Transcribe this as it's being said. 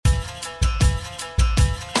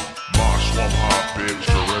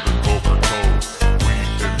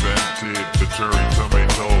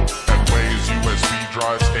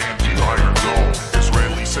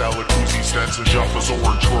pizzas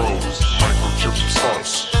or droves, microchips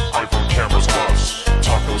us, iPhone cameras us,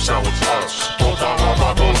 taco salads us,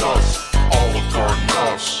 Botas us, Olive Garden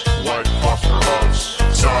us, White Foster us,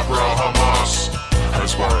 Sabra Hamas,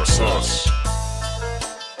 Hasbara sus.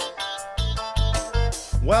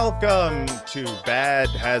 Welcome to Bad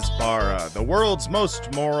Hasbara, the world's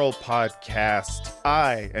most moral podcast.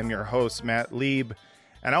 I am your host, Matt Lieb,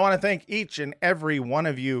 and I want to thank each and every one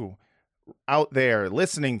of you out there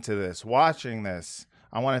listening to this, watching this.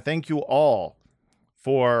 I want to thank you all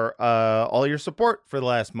for all your support for the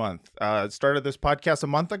last month. Started this podcast a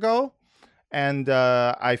month ago, and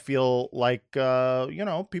I feel like,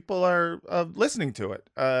 people are listening to it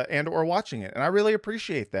and or watching it, and I really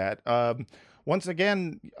appreciate that. Once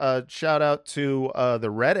again, shout out to the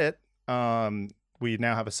Reddit. We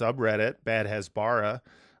now have a subreddit, Bad Hasbara,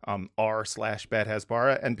 r/Bad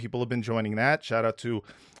Hasbara, and people have been joining that. Shout out to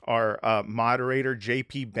our moderator,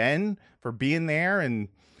 JP Ben, for being there and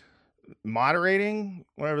moderating,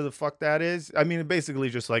 whatever the fuck that is. I mean, basically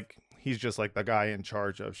just like, he's just like the guy in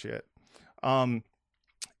charge of shit. And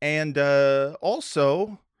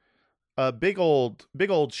also... a big old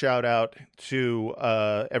shout out to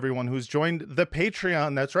everyone who's joined the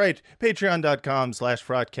Patreon. That's right.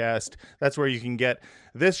 Patreon.com/Fraudcast. That's where you can get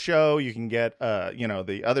this show. You can get,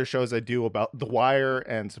 the other shows I do about The Wire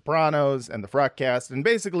and Sopranos and the Fraudcast. And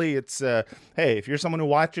basically it's, hey, if you're someone who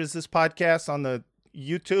watches this podcast on the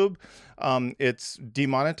YouTube, it's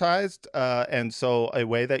demonetized. And so a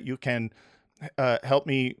way that you can help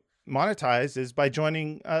me monetize is by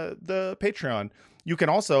joining the Patreon. You can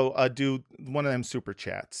also do one of them super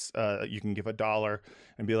chats. You can give $1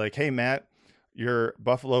 and be like, hey, Matt, your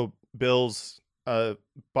Buffalo Bills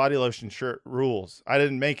body lotion shirt rules. I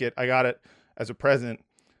didn't make it. I got it as a present,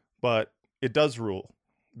 but it does rule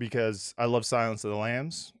because I love Silence of the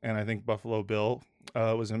Lambs. And I think Buffalo Bill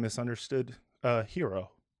was a misunderstood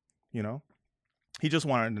hero. You know, he just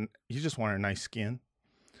wanted a nice skin.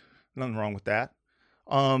 Nothing wrong with that.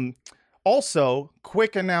 Also,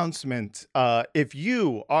 quick announcement, if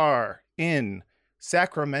you are in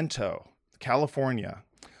Sacramento, California,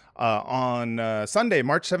 on Sunday,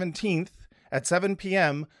 March 17th at 7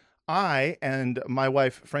 p.m., I and my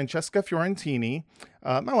wife, Francesca Fiorentini,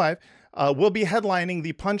 will be headlining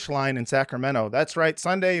the Punchline in Sacramento. That's right,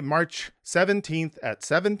 Sunday, March 17th at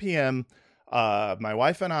 7 p.m., my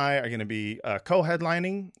wife and I are going to be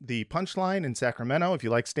co-headlining the Punchline in Sacramento. If you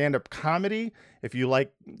like stand-up comedy, if you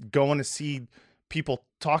like going to see people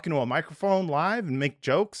talking to a microphone live and make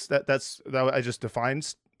jokes, that I just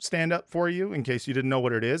defined stand-up for you in case you didn't know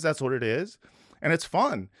what it is. That's what it is. And it's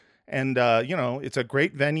fun. And, it's a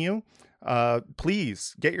great venue.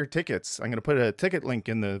 Please get your tickets. I'm going to put a ticket link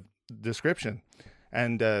in the description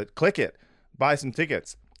and click it. Buy some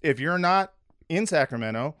tickets. If you're not in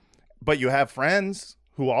Sacramento, but you have friends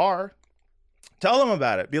who are, tell them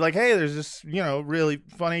about it. Be like, hey, there's this, really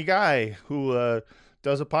funny guy who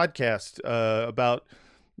does a podcast about,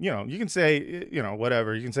 you can say,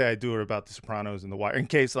 whatever. You can say I do it about the Sopranos and The Wire. In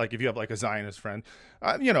case, like, if you have like a Zionist friend,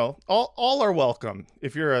 all are welcome.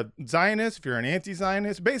 If you're a Zionist, if you're an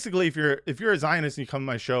anti-Zionist, basically, if you're a Zionist and you come to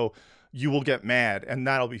my show, you will get mad, and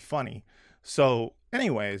that'll be funny. So,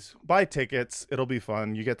 anyways, buy tickets. It'll be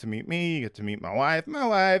fun. You get to meet me. You get to meet my wife.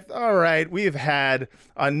 All right. We've had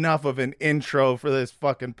enough of an intro for this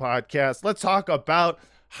fucking podcast. Let's talk about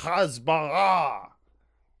Hasbara.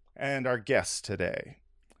 And our guest today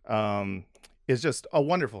is just a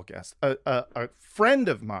wonderful guest. A friend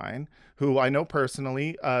of mine who I know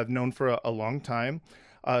personally, I've known for a long time.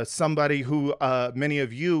 Somebody who many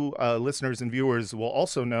of you listeners and viewers will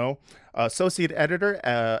also know, associate editor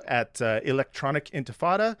at Electronic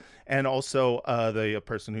Intifada, and also the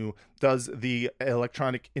person who does the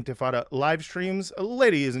Electronic Intifada live streams.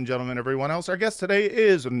 Ladies and gentlemen, everyone else, our guest today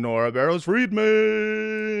is Nora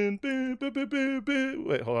Barrows-Friedman.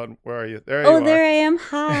 Wait, hold on. Where are you? There you are. Oh, there I am.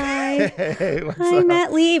 Hi. Hey, what's Hi, up?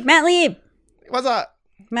 Matt Lieb. What's up?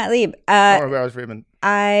 Matt Lieb. Nora Barrows-Friedman.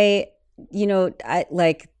 I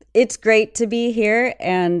it's great to be here,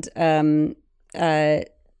 and I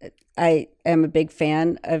am a big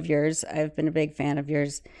fan of yours. I've been a big fan of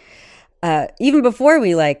yours even before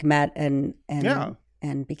we met and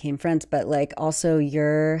became friends. But also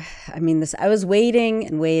I was waiting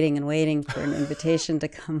for an invitation to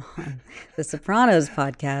come on the Sopranos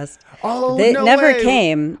podcast. Oh, it no never way.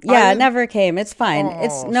 came. Yeah, it never came. It's fine.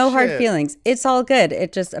 It's no hard shit. feelings. It's all good.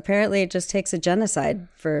 It just takes a genocide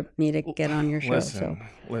for me to get on your show.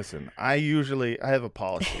 Listen, I have a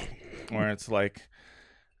policy where it's like,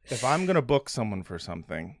 if I'm going to book someone for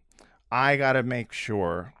something, I got to make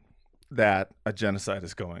sure that a genocide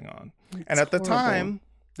is going on. And at the time,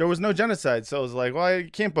 There was no genocide, so I was like, well, you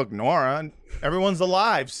can't book Nora. Everyone's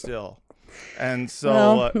alive still. And so,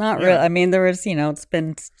 well, not really. I mean, there was, it's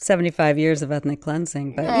been 75 years of ethnic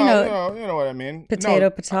cleansing, but you know what I mean.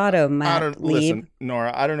 Potato, Matt. Listen,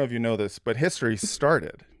 Nora, I don't know if you know this, but history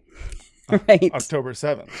started right October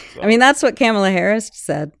 7th. So. I mean, that's what Kamala Harris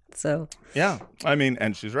said. So yeah, I mean,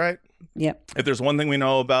 and she's right. Yep. If there's one thing we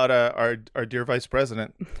know about our dear vice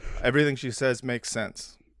president, everything she says makes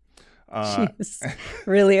sense. She's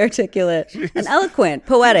really articulate and eloquent,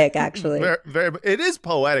 poetic, actually. It is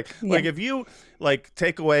poetic. Yeah. Like if you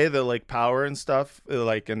take away the power and stuff,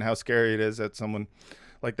 and how scary it is that someone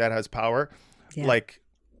like that has power,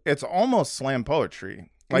 it's almost slam poetry.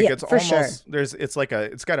 It's almost sure. It's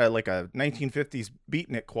got a 1950s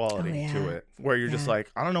beatnik quality to it, where you're just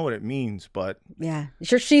like, I don't know what it means, but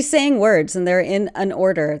sure, she's saying words and they're in an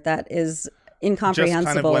order that is incomprehensible.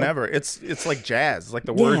 Just kind of whenever it's like jazz, like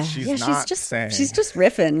the words she's not saying. She's just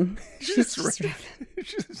riffing. She's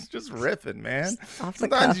just riffing, man.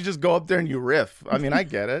 Sometimes you just go up there and you riff. I mean, I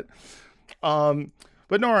get it.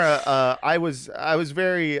 But Nora, I was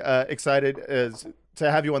very excited to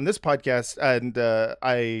have you on this podcast, and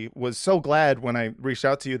I was so glad when I reached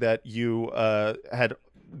out to you that you had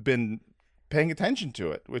been paying attention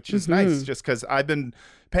to it, which is nice, just because I've been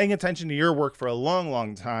paying attention to your work for a long,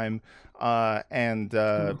 long time. And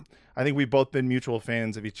I think we've both been mutual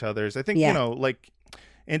fans of each other's. I think,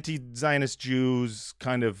 anti-Zionist Jews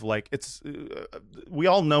kind of we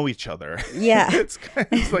all know each other. Yeah. It's kind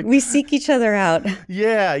of like, we seek each other out.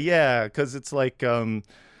 Yeah. Because it's like, I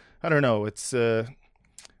don't know. It's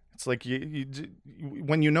like you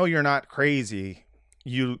when you're not crazy,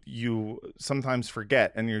 you sometimes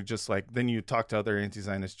forget, and you're just like, then you talk to other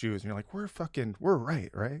anti-Zionist Jews and you're like, we're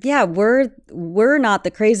right? Yeah, we're not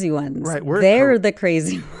the crazy ones. Right, they're the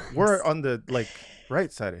crazy ones. We're on the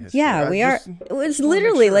right side of history. Yeah, we are. It's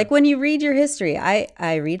literally like when you read your history.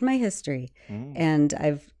 I read my history, and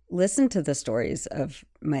I've listened to the stories of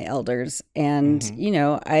my elders, and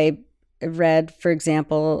I read, for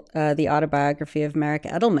example, the autobiography of Marek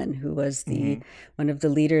Edelman, who was one of the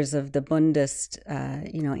leaders of the Bundist,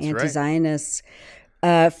 anti-Zionist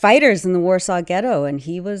fighters in the Warsaw Ghetto, and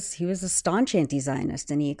he was a staunch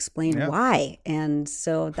anti-Zionist, and he explained why. And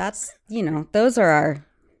so that's those are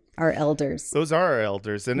our elders. Those are our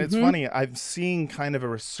elders, and it's funny. I've seen kind of a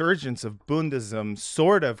resurgence of Bundism,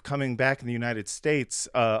 sort of coming back in the United States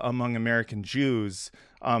among American Jews.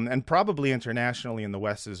 And probably internationally in the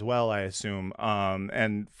West as well, I assume.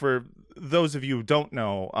 And for those of you who don't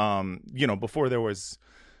know, before there was,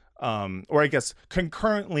 or I guess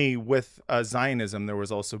concurrently with Zionism, there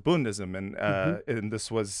was also Bundism, and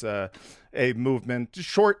this was a movement,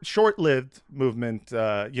 short-lived movement,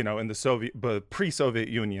 in the pre-Soviet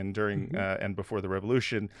Union during and before the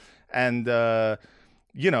revolution, and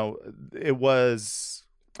it was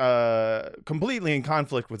completely in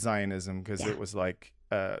conflict with Zionism, because it was like.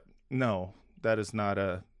 No, that is not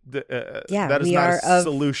a that is not a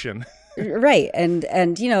solution. Right. And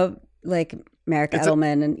like Marek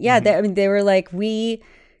Edelman and they were like, we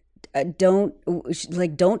don't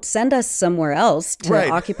send us somewhere else to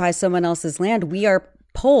occupy someone else's land. We are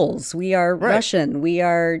Poles, we are Russian, we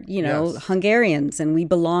are, Hungarians, and we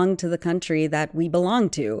belong to the country that we belong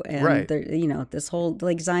to. And this whole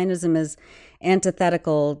Zionism is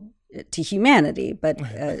antithetical to humanity, but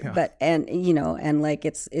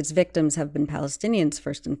its victims have been Palestinians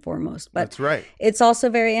first and foremost. But that's right. It's also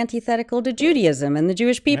very antithetical to Judaism and the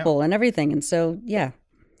Jewish people and everything. And so,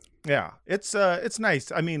 it's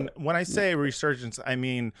nice. I mean, when I say resurgence, I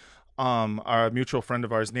mean our mutual friend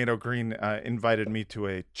of ours, Nato Green, invited me to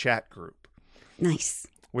a chat group. Nice.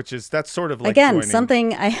 That's sort of like joining.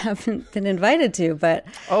 Something I haven't been invited to, but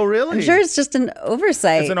oh really? I'm sure it's just an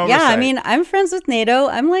oversight. It's an oversight. Yeah, I mean, I'm friends with Nato.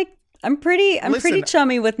 I'm pretty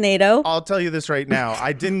chummy with Nato. I'll tell you this right now.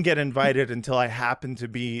 I didn't get invited until I happened to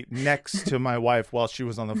be next to my wife while she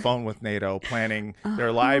was on the phone with Nato planning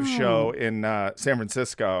their live show in San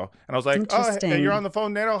Francisco, and I was like, "Oh, hey, you're on the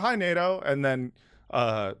phone, Nato. Hi, Nato." And then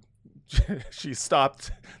she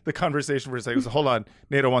stopped the conversation for a second. Hold on,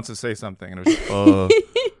 Nato wants to say something, and it was,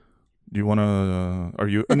 do you want to? Are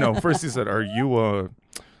you? No. First he said, "Are you a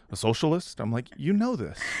socialist?" I'm like, you know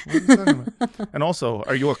this. What are you talking about? And also,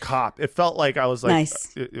 are you a cop? It felt like I was like,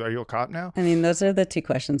 nice. Are you a cop now? I mean, those are the two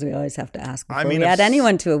questions we always have to ask before we add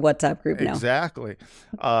anyone to a WhatsApp group now. Exactly.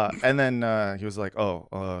 And then he was like,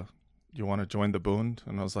 you want to join the Bund?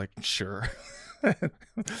 And I was like, sure.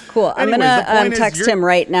 Cool. I'm going to text him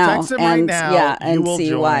right now. Text him right now. And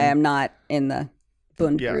see why I'm not in the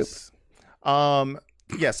Bund group.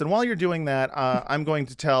 Yes, and while you're doing that, I'm going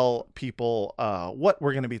to tell people what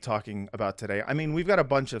we're going to be talking about today. I mean, we've got a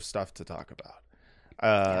bunch of stuff to talk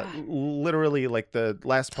about. Literally, like the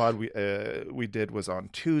last pod we did was on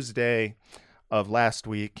Tuesday of last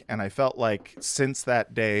week, and I felt like since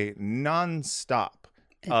that day, nonstop.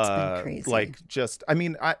 It's been crazy. Like just, I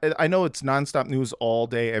mean, I know it's nonstop news all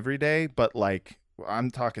day, every day, but like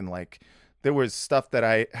I'm talking like. There was stuff that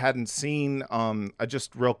I hadn't seen.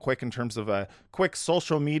 Just real quick in terms of a quick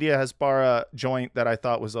social media Hasbara joint that I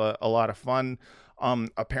thought was a lot of fun.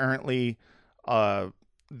 Apparently,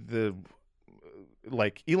 the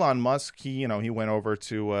like Elon Musk, he went over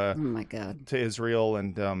to oh my God, to Israel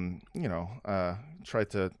and tried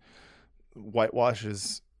to whitewash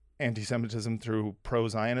his anti-Semitism through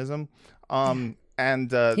pro-Zionism.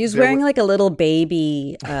 And he was wearing like a little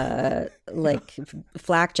baby like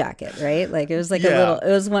flak jacket, right? Like it was like a little,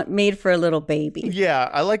 it was made for a little baby. Yeah,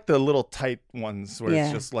 I like the little tight ones where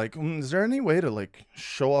it's just like, is there any way to like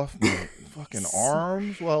show off my fucking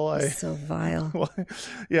arms while I so vile.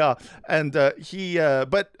 Yeah. And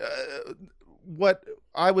what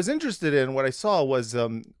I was interested in, what I saw was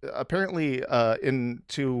apparently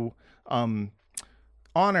to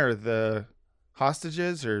honor the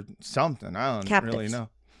hostages or something. I don't captives. Really know.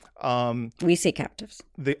 We say captives.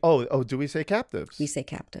 Do we say captives? We say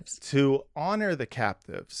captives. To honor the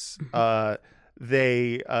captives,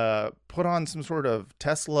 they put on some sort of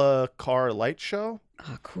Tesla car light show.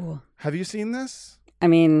 Oh, cool. Have you seen this? I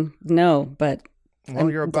mean, no, but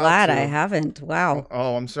you're about glad to. I haven't. Wow.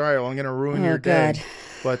 Oh, I'm sorry. Well, I'm going to ruin your day. God.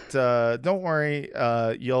 But don't worry.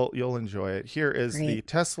 You'll enjoy it. Here is the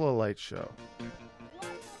Tesla light show.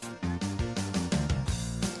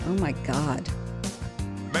 Oh my God.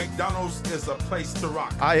 McDonald's is a place to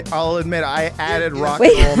rock. I'll admit I added rock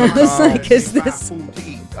Wait, and roll I was like, is this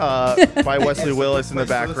by Wesley Willis in the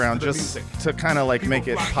background just to kind of like make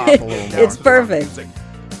it pop a little more. It's perfect.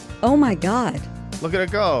 Oh my God. Look at it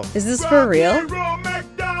go. Is this for real?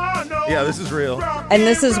 Yeah, this is real. And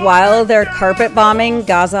this is while they're carpet bombing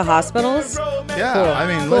Gaza hospitals? Yeah, Cool. I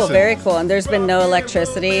mean, cool, listen. very cool. And there's been no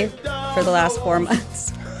electricity for the last 4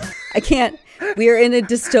 months. I can't. We are in a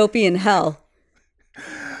dystopian hell.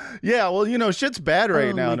 Yeah, well, shit's bad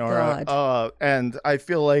right now, Nora. God. And I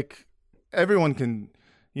feel like everyone can,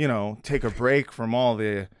 take a break from all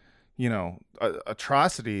the,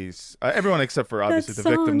 atrocities. Everyone except for obviously the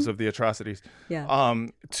victims of the atrocities. Yeah.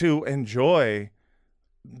 To enjoy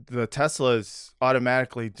the Teslas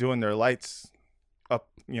automatically doing their lights up,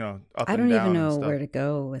 up and down. I don't even know where to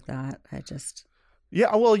go with that.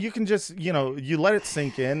 Yeah, well, you can just, you let it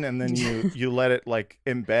sink in and then you let it like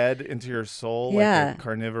embed into your soul like a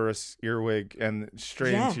carnivorous earwig and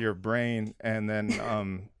straight into your brain. And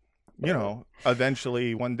then,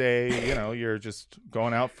 eventually one day, you're just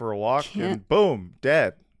going out for a walk and boom,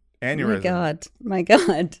 dead. Aneurysm. My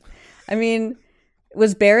God. I mean,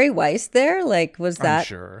 was Barry Weiss there? Like, was that?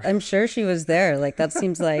 I'm sure she was there. Like, that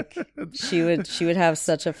seems like she would have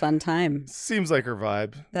such a fun time. Seems like her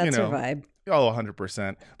vibe. That's her vibe. Oh,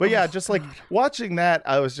 100%. But yeah, just like watching that,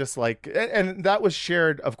 I was just like, and that was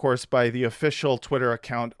shared, of course, by the official Twitter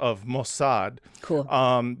account of Mossad. Cool.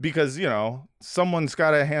 Because, someone's got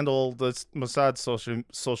to handle the Mossad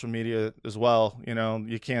social media as well.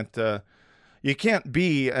 You can't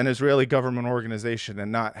be an Israeli government organization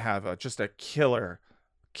and not have just a killer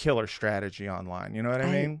strategy online. You know what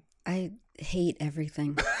I mean? I hate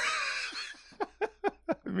everything.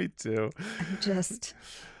 Me too.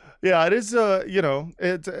 Yeah, it is.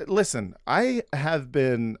 Listen, I have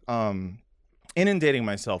been inundating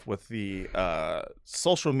myself with the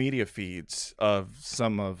social media feeds of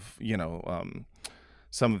some of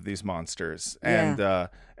these monsters, and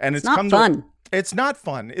it's not fun. It's not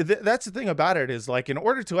fun. That's the thing about it is like in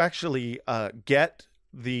order to actually get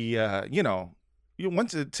the you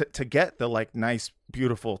want to get the like nice,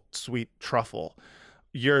 beautiful, sweet truffle.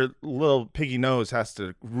 Your little piggy nose has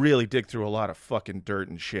to really dig through a lot of fucking dirt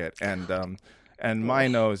and shit. And my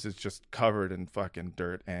nose is just covered in fucking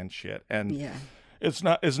dirt and shit. And it's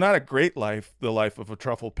not a great life, the life of a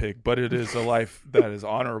truffle pig, but it is a life that is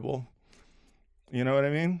honorable. You know what I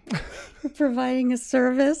mean? You're providing a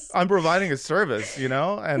service. I'm providing a service, and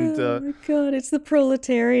oh my God, it's the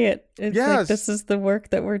proletariat. It's like, this is the work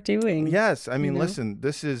that we're doing. Yes. I mean, listen,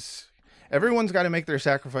 this is everyone's got to make their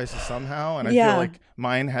sacrifices somehow, and I feel like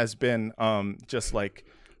mine has been just like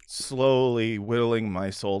slowly whittling my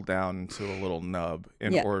soul down into a little nub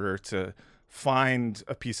in order to find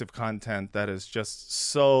a piece of content that is just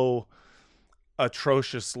so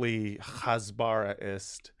atrociously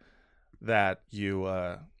Hasbara-ist that you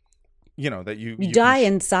die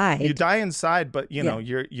inside. You die inside, but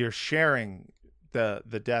you're sharing the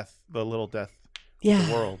little death Yeah. of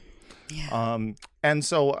the world. Yeah. And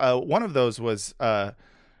so one of those was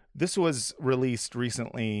this was released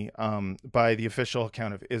recently by the official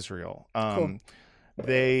account of Israel. Cool.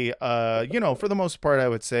 They, for the most part, I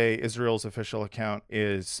would say Israel's official account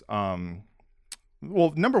is,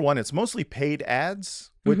 well, number one, it's mostly paid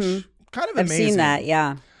ads, which kind of I've amazing. seen that.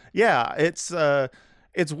 Yeah. Yeah, it's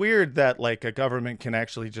weird that like a government can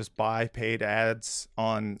actually just buy paid ads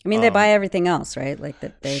on. I mean, they buy everything else, right? Like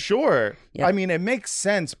that. They Sure. Yep. I mean, it makes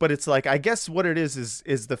sense, but it's like, I guess what it is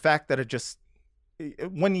the fact that it just,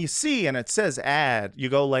 when you see and it says ad, you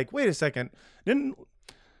go like, wait a second, didn't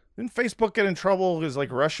Facebook get in trouble because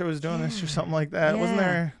like Russia was doing this or something like that?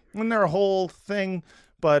 Yeah. Wasn't there a whole thing?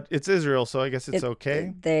 But it's Israel, so I guess it's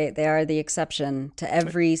okay. They are the exception to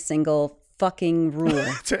every single fucking rule.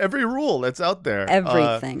 To every rule that's out there.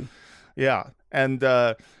 Everything. Yeah. And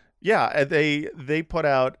they put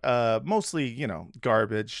out mostly,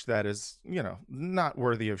 garbage that is, not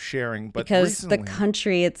worthy of sharing. But because recently, the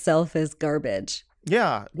country itself is garbage.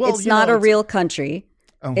 yeah. Well, It's not a real country.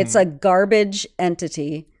 It's a garbage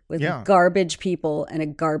entity with garbage people and a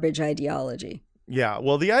garbage ideology. Yeah,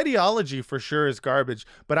 well, the ideology for sure is garbage,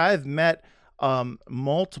 but I've met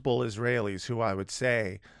multiple Israelis who I would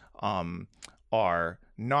say are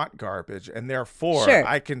not garbage, and therefore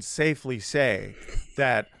I can safely say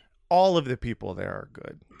that all of the people there are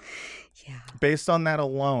good. Yeah. Based on that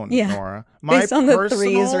alone, Yeah. Nora. Based on the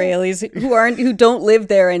 3 Israelis who don't live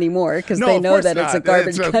there anymore because No, they of know course that it's a not.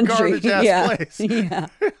 garbage It's a country. garbage-ass place. Yeah.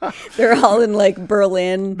 They're all in like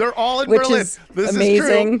Berlin. They're all in which Berlin. Is this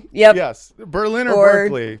amazing. is true. Yep. Yes, Berlin or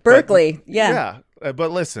Berkeley. Berkeley. But, yeah.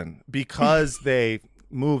 But listen, because they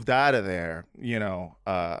moved out of there,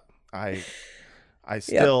 I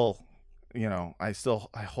still,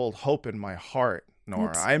 I hold hope in my heart,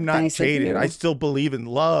 Nora. That's I'm not nice of jaded. you. I still believe in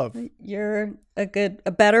love. You're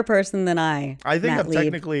a better person than I. I think Matt I'm Lieb.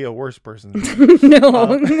 technically a worse person than you.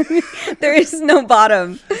 No, there is no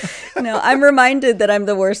bottom. No, I'm reminded that I'm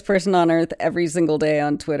the worst person on earth every single day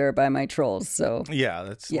on Twitter by my trolls. So Yeah,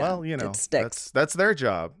 it sticks. that's their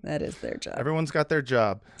job. That is their job. Everyone's got their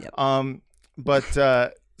job. Yep.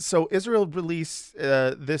 But so Israel released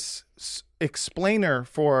this explainer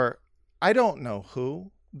for, I don't know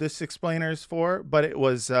who this explainer is for, but it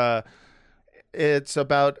was it's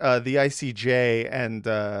about the ICJ and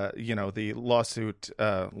the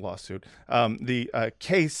the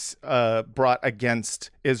case brought against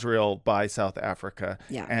Israel by South Africa.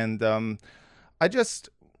 Yeah. And I'm just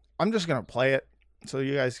gonna play it so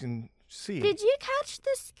you guys can see. Did you catch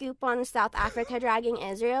the scoop on South Africa dragging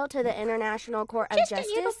Israel to the International Court of Justice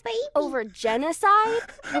over genocide?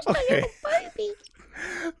 Okay.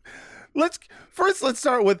 Let's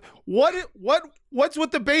start with what's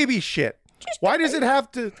with the baby shit? Why does it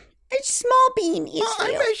have to? A small bean,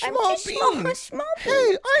 Israel. I'm a small bean. A small bean.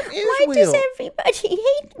 Hey, I'm Israel. Why does everybody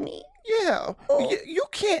hate me? Yeah, you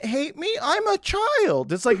can't hate me. I'm a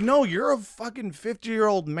child. It's like, no, you're a fucking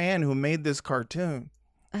 50-year-old man who made this cartoon.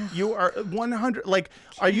 You are 100. Like,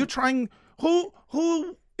 are you trying? Who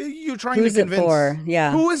are you trying Who's to convince? it for?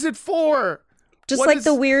 Yeah. Who is it for? Just What like is-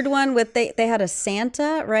 the weird one with they had a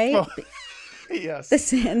Santa, right? Oh, yes.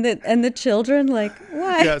 And the children, like,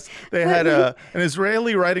 why? Yes, they had an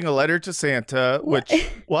Israeli writing a letter to Santa, which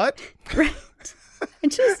what? Right.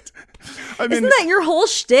 I mean, Isn't that your whole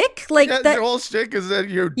shtick? Like yeah, that the whole shtick is that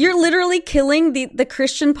you're literally killing the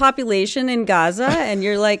Christian population in Gaza, and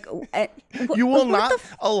you're like, you will not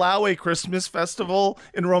allow a Christmas festival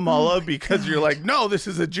in Ramallah because you're like, no, this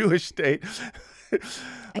is a Jewish state.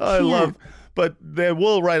 I love, but they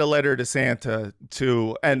will write a letter to Santa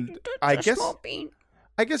and I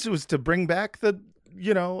guess it was to bring back the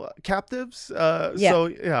captives. So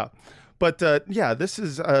yeah. But this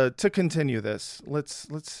is to continue this. Let's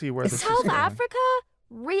see where this is South going. Africa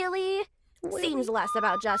really seems less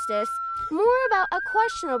about justice, more about a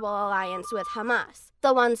questionable alliance with Hamas,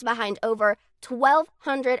 the ones behind over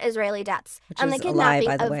 1,200 Israeli deaths Which and the is a lie, kidnapping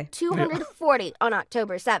by the of way. 240 on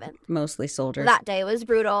October 7th. mostly soldiers. That day was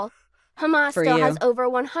brutal. Hamas For still you. has over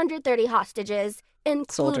 130 hostages,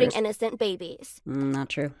 including Soldiers. innocent babies. Not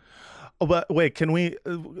true. Oh, but wait, can we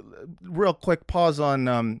real quick pause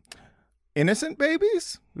on innocent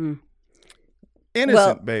babies?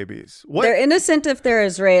 Innocent babies. What? They're innocent if they're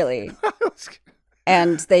Israeli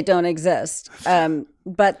and they don't exist.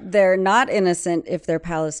 But they're not innocent if they're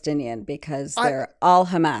Palestinian because they're all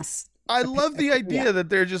Hamas. I love the idea that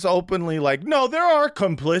they're just openly like, no, there are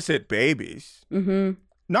complicit babies. Mm-hmm.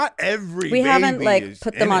 Not every We baby haven't is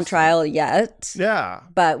put them on innocent. trial yet. Yeah.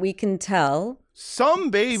 But we can tell. Some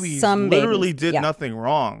babies Some literally babies, did yeah. nothing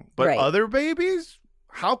wrong. But Right. other babies,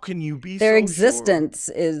 how can you be Their so existence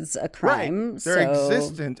is a sure? crime. Right. Their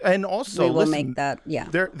existence. And also, we will listen, make that, yeah.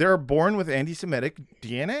 they're born with anti-Semitic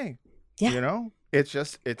DNA. Yeah. You know? It's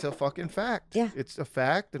a fucking fact. Yeah. It's a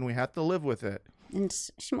fact, and we have to live with it. And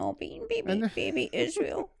small bean, baby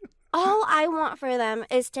Israel. All I want for them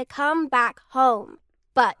is to come back home.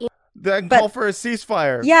 But Then call for a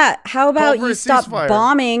ceasefire. Yeah, how about for you a stop ceasefire.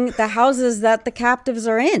 bombing the houses that the captives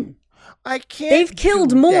are in? I can't. They've killed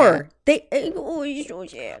do more.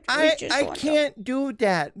 that. I can't do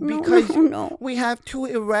that No, because no. we have to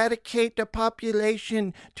eradicate the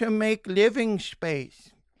population to make living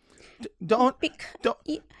space. Don't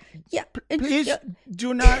Yeah. please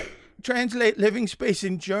do not translate living space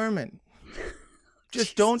in German.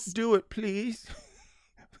 Just don't do it, please.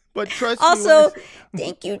 But trust me. Also,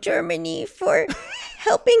 thank you, Germany, for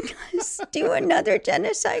helping us do another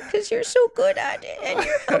genocide because you're so good at it and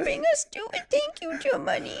you're helping us do it. Thank you,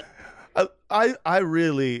 Germany. I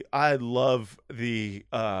love the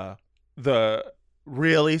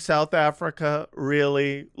really South Africa,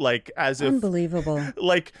 really, like, as if Unbelievable.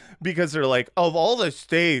 like, because they're like, of all the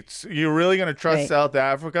states, you're really gonna trust Right. South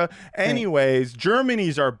Africa? Anyways,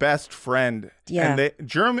 Germany's our best friend. Yeah. And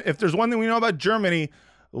if there's one thing we know about Germany,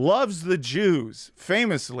 loves the Jews,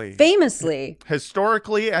 famously,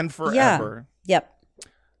 historically, and forever. Yep.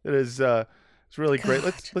 It is it's really great.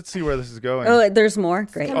 Let's see where this is going. Oh, there's more.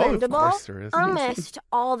 Great. commendable. of course there is. Amidst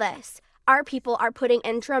all this, our people are putting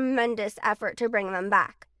in tremendous effort to bring them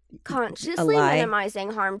back, consciously lie.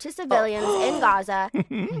 minimizing harm to civilians in Gaza,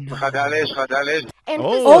 and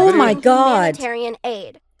Oh my facilitating God. humanitarian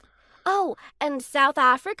aid. Oh, and South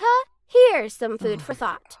Africa? Here's some food for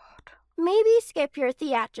thought. Maybe skip your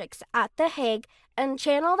theatrics at The Hague and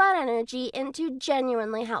channel that energy into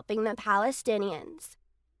genuinely helping the Palestinians.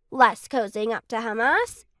 Less cozying up to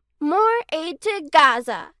Hamas, more aid to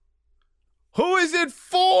Gaza. Who is it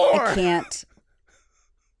for? I can't.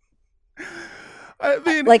 I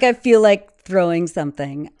mean, Like, I feel like throwing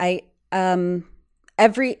something.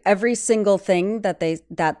 Every single thing that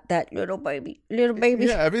that little baby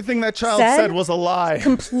yeah, everything that child said said was a lie.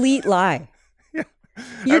 complete lie. You're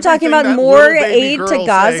Everything talking about that more little baby aid to girl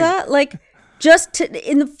Gaza? sang. Like, just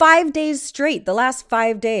in the 5 days straight, the last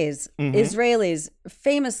 5 days, Mm-hmm. Israelis,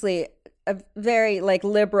 famously a very like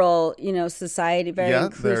liberal, society, very Yeah,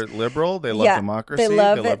 inclusive. they're liberal. They love democracy. They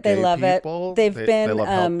love it. They gay love people. it. They've they been, love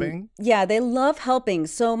helping. yeah, they love helping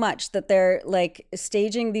so much that they're like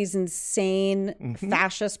staging these insane Mm-hmm.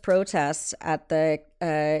 fascist protests at the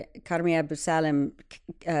Karmi Abu Salim,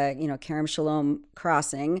 Kerem Shalom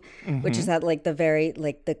crossing, which is at like the very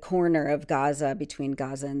like the corner of Gaza between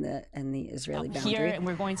Gaza and the Israeli boundary. Here, and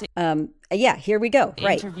we're going to Yeah, here we go.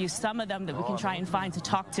 Right. interview some of them that we can try and find to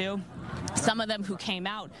talk to. Some of them who came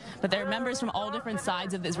out, but they're members from all different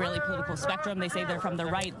sides of the Israeli political spectrum. They say they're from the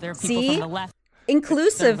right, they're people See? from the left.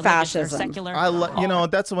 Inclusive they're religious, they're fascism. secular.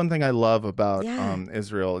 That's the one thing I love about Yeah.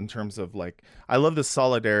 Israel in terms of like, I love the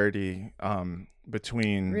solidarity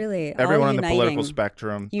between Really, all everyone on the political uniting.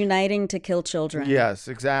 spectrum. Uniting to kill children. Yes,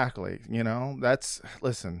 exactly.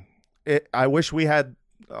 I wish we had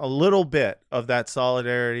a little bit of that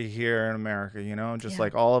solidarity here in America, just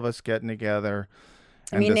like all of us getting together.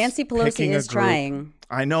 I mean, and just Nancy Pelosi picking a is group. trying.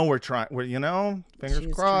 I know we're trying. Fingers She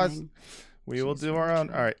is crossed. trying. We will do our own.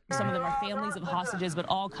 All right. Some of them are families of hostages, but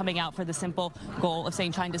all coming out for the simple goal of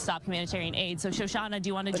trying to stop humanitarian aid. So, Shoshana, do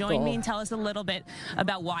you want to join me and tell us a little bit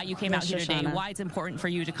about why you came out here today, Shoshana. why it's important for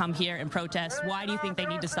you to come here and protest? Why do you think they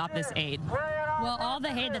need to stop this aid? Well, all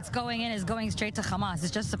the aid that's going in is going straight to Hamas.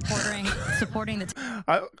 It's just supporting the.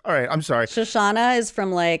 All right. I'm sorry. Shoshana is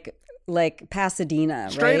from like Pasadena,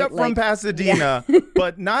 Straight right? up from Like, Pasadena,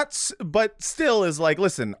 but still is like,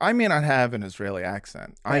 listen, I may not have an Israeli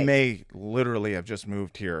accent. I Right. may literally have just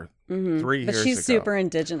moved here 3 but years she's ago. super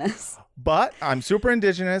indigenous. But I'm super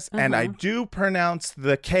indigenous, and I do pronounce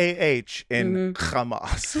the KH in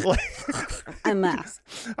Hamas. Hamas.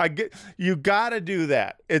 You gotta do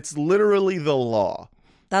that. It's literally the law.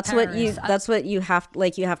 That's what you have.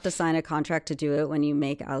 Like, you have to sign a contract to do it when you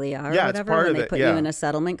make Aliyah or Yeah, it's whatever. part when of they it, put yeah. you in a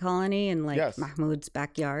settlement colony in like Yes. Mahmoud's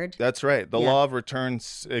backyard. That's right. The Yeah. law of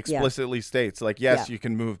returns explicitly states, like, yes, Yeah. you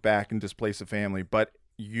can move back and displace a family, but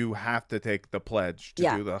you have to take the pledge to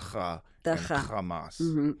Yeah. do the cha The in cha.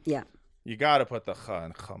 Hamas. Yeah. You got to put the cha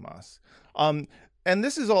in Hamas. And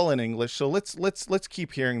this is all in English, so let's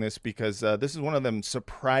keep hearing this because this is one of them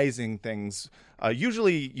surprising things.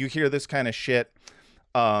 Usually, you hear this kind of shit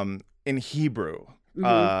in Hebrew.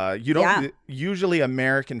 You don't usually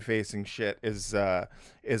American-facing shit is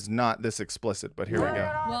not this explicit, but here we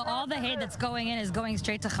go. Well, all the hate that's going in is going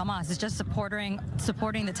straight to Hamas. It's just supporting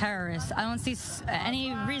the terrorists. I don't see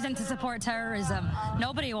any reason to support terrorism.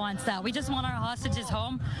 Nobody wants that. We just want our hostages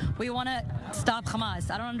home. We want to stop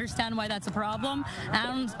Hamas. I don't understand why that's a problem.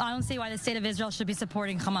 And I don't see why the state of Israel should be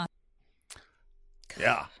supporting Hamas.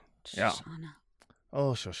 Yeah. Yeah. Shoshana.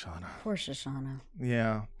 Oh, Shoshana. Poor Shoshana.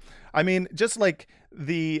 Yeah. I mean, just like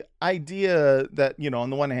the idea that, on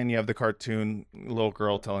the one hand, you have the cartoon little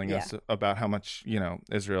girl telling us about how much,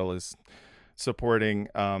 Israel is supporting,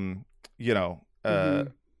 the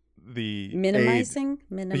minimizing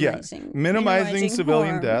civilian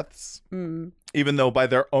harm. deaths, even though by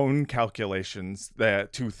their own calculations,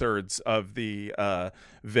 that 2/3 of the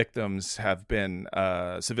victims have been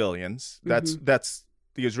civilians. That's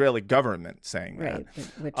the Israeli government saying that.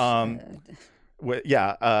 Which,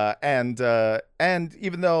 and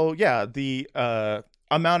even though, the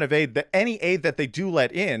amount of aid, any aid that they do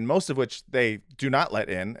let in, most of which they do not let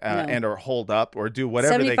in and or hold up or do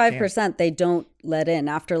whatever they can. 75% they don't let in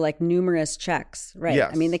after like numerous checks, right?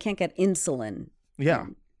 Yes. I mean, they can't get insulin. Yeah.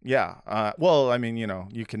 Yeah. Well, I mean,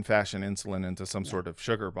 you can fashion insulin into some sort of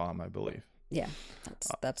sugar bomb, I believe. Yeah,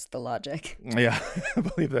 that's the logic. Yeah, I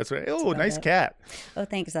believe that's right. Oh, nice cat. Oh,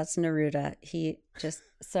 thanks. That's Neruda. He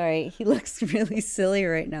looks really silly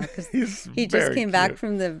right now because he just came back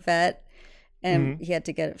from the vet and he had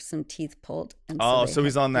to get some teeth pulled. And so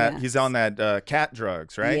he's on that. He's on that cat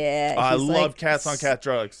drugs, right? Yeah. I love cats on cat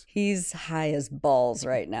drugs. He's high as balls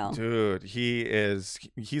right now, dude. He's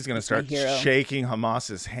gonna start shaking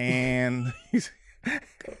Hamas's hand.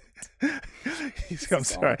 I'm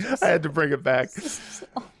sorry. I had to bring it back.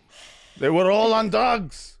 They were all on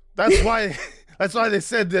dogs. That's why they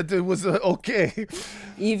said that it was okay.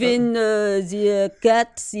 Even the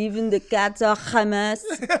cats are Hamas.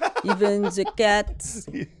 Even the cats.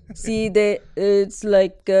 See, it's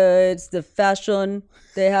like it's the fashion.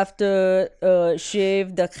 They have to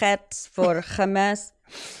shave the cats for Hamas.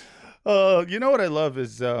 You know what I love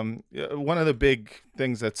is one of the big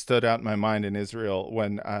things that stood out in my mind in Israel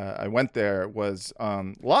when I went there was a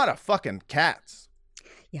lot of fucking cats.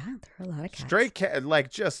 Yeah, there are a lot of cats. Stray cat, like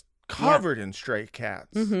just covered in stray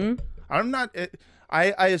cats. I'm not.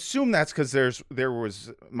 I assume that's because there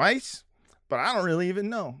was mice, but I don't really even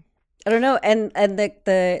know. I don't know, and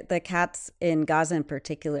the cats in Gaza in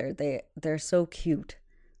particular, they're so cute.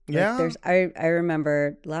 Like I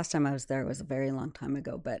remember last time I was there, it was a very long time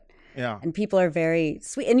ago, but. Yeah. And people are very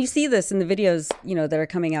sweet. And you see this in the videos, that are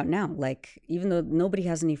coming out now. Like, even though nobody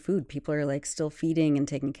has any food, people are like still feeding and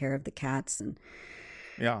taking care of the cats. And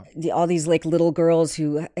all these like little girls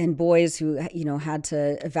and boys who, had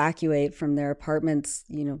to evacuate from their apartments,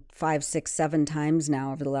 5, 6, 7 times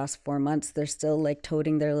now over the last 4 months. They're still like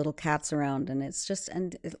toting their little cats around. And it's just,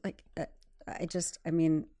 I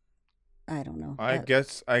don't know. I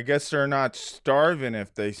guess they're not starving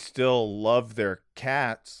if they still love their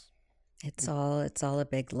cats. It's all a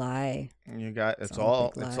big lie. It's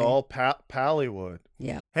all Pallywood.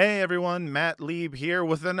 Yeah. Hey everyone, Matt Lieb here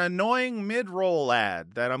with an annoying mid-roll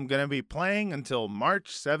ad that I'm going to be playing until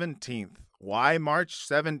March 17th. Why March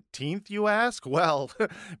 17th, you ask? Well,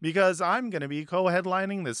 because I'm going to be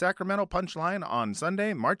co-headlining the Sacramento Punchline on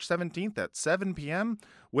Sunday, March 17th at 7 p.m.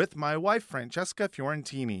 with my wife, Francesca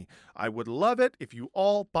Fiorentini. I would love it if you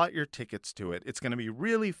all bought your tickets to it. It's going to be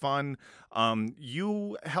really fun.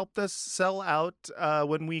 You helped us sell out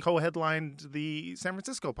when we co-headlined the San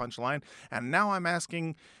Francisco Punchline, and now I'm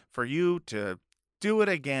asking for you to do it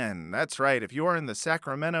again. That's right. If you're in the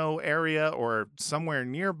Sacramento area or somewhere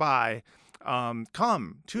nearby,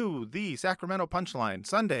 come to the Sacramento Punchline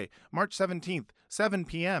Sunday, March 17th, 7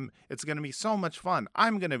 p.m. It's going to be so much fun.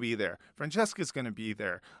 I'm going to be there. Francesca's going to be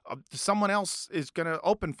there. Someone else is going to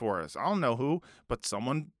open for us. I don't know who, but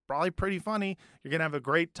someone probably pretty funny. You're going to have a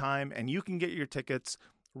great time, and you can get your tickets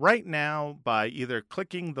right now by either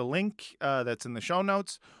clicking the link that's in the show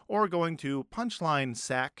notes or going to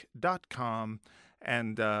punchlinesac.com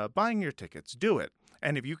and buying your tickets. Do it.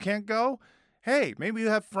 And if you can't go, hey, maybe you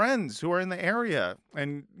have friends who are in the area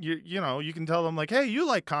and you can tell them like, hey, you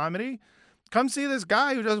like comedy? Come see this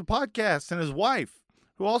guy who does a podcast and his wife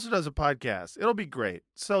who also does a podcast. It'll be great.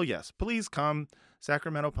 So yes, please come.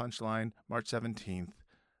 Sacramento Punchline, March 17th.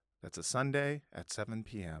 That's a Sunday at 7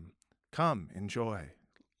 p.m. Come, enjoy,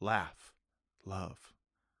 laugh, love.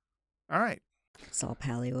 All right. It's all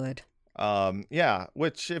Pallywood. Yeah,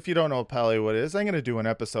 which if you don't know what Pallywood is, I'm going to do an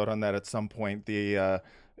episode on that at some point.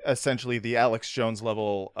 essentially the Alex Jones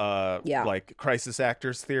level, like crisis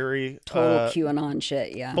actors theory. Total QAnon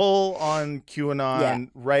shit, yeah. Full on QAnon,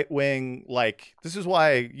 right wing. Like, this is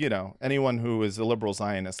why, anyone who is a liberal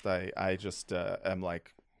Zionist, I just am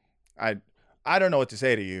like, I don't know what to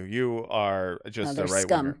say to you. You are just a right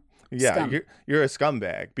winger. Yeah, you're a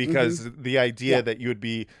scumbag, because the idea that you would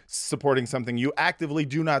be supporting something you actively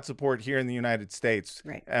do not support here in the United States,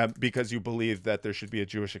 right. Because you believe that there should be a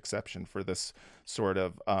Jewish exception for this sort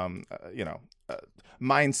of,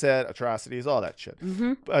 mindset, atrocities, all that shit.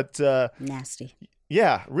 But nasty.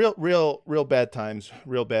 Yeah, real bad times,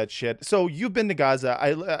 real bad shit. So you've been to Gaza.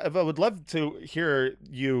 I would love to hear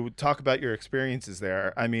you talk about your experiences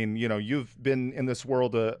there. I mean, you've been in this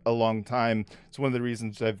world a long time. It's one of the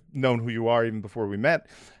reasons I've known who you are even before we met.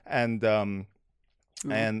 And I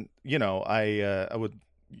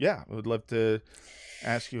would love to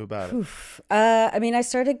ask you about it. I mean, I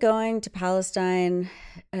started going to Palestine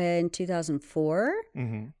in 2004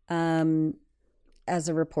 as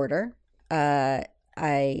a reporter.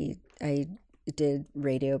 I did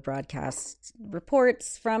radio broadcast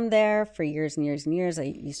reports from there for years and years and years. I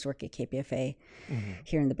used to work at KPFA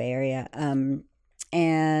here in the Bay Area. I'd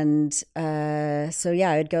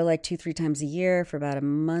go like 2-3 times a year for about a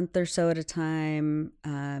month or so at a time,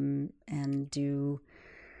 and do.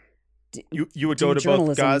 You would go to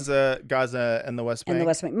both Gaza and the West Bank? And the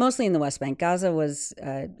West Bank, mostly in the West Bank. Gaza was,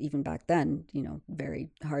 even back then, very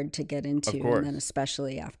hard to get into. And then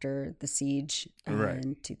especially after the siege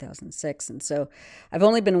in 2006. And so I've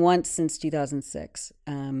only been once since 2006.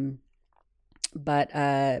 But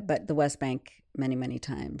the West Bank many, many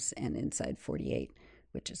times, and inside 48,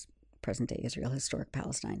 which is present-day Israel, historic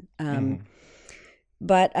Palestine.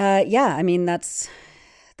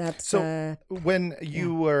 So when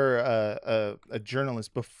you were a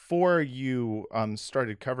journalist, before you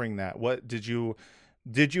started covering that, what did you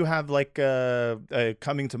have like a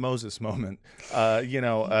coming to Moses moment?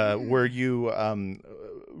 Were you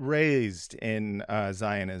raised in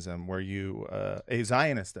Zionism? Were you a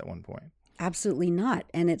Zionist at one point? Absolutely not.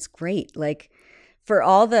 And it's great. Like, for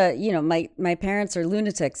all the, my parents are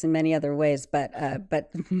lunatics in many other ways, but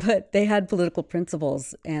they had political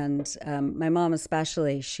principles, and my mom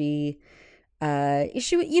especially. She, they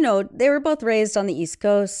were both raised on the East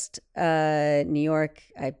Coast, New York.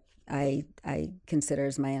 I consider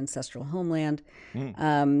as my ancestral homeland,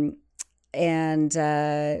 but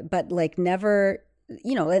like never,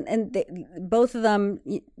 both of them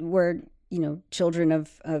were. Children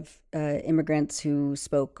of immigrants who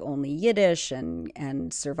spoke only Yiddish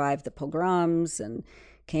and survived the pogroms and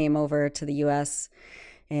came over to the U.S.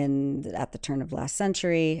 at the turn of last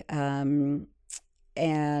century. And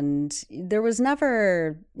there was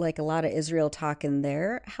never like a lot of Israel talk in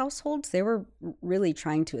their households. They were really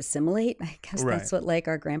trying to assimilate. I guess that's what like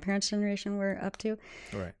our grandparents' generation were up to.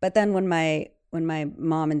 Right. But then when my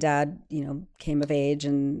mom and dad, came of age,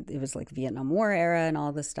 and it was like Vietnam War era and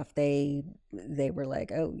all this stuff, they were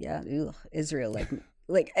like, oh yeah, Israel,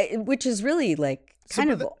 like, which is really like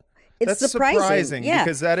it's surprising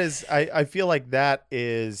because that is, I feel like that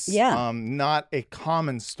is not a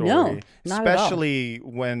common story, no, not especially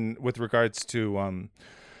when with regards to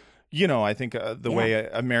I think the way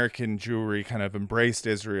American Jewry kind of embraced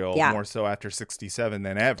Israel more so after 1967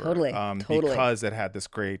 than ever, totally. Because it had this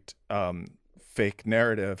great fake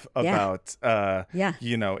narrative about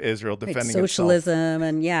Israel defending like socialism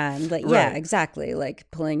itself. and exactly, like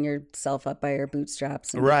pulling yourself up by your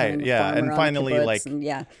bootstraps and and finally like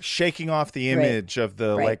shaking off the image of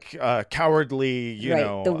the like cowardly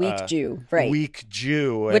the weak Jew, weak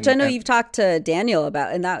Jew, which I know you've talked to Daniel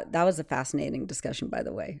about, and that was a fascinating discussion, by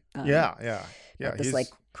the way. This like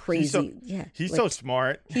crazy. He's so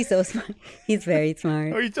smart. He's so smart. He's very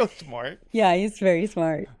smart. Oh, he's so smart. Yeah, he's very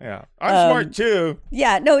smart. Yeah, I'm smart too.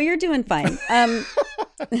 Yeah, no, you're doing fine.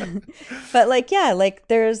 But like,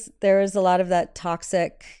 there's a lot of that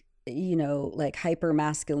toxic, like hyper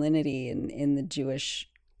masculinity in the Jewish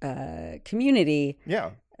community.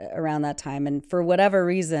 Yeah. Around that time, and for whatever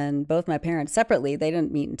reason, both my parents separately, they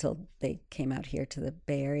didn't meet until they came out here to the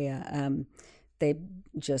Bay Area. They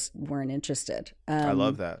just weren't interested. I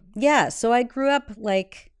love that. Yeah. So I grew up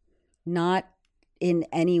like not in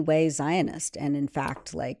any way Zionist. And in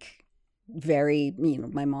fact, like very,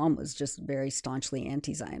 my mom was just very staunchly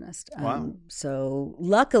anti-Zionist. Wow. So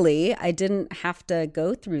luckily I didn't have to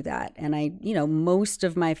go through that. And most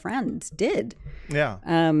of my friends did.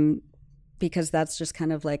 Yeah. Because that's just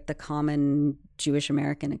kind of like the common Jewish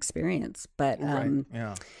American experience. But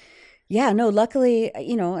yeah. Yeah, no, luckily,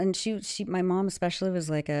 and she my mom especially was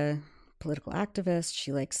like a political activist.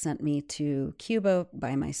 She like sent me to Cuba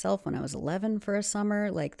by myself when I was 11 for a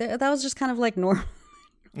summer. Like that was just kind of like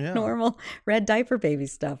normal red diaper baby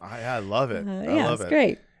stuff. I love it. I love it's it.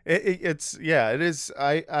 Great. It is.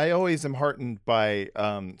 I always am heartened by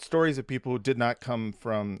stories of people who did not come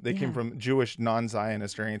from. They came from Jewish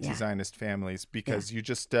non-Zionist or anti-Zionist families, because you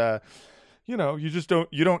just you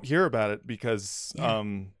don't hear about it because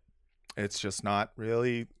it's just not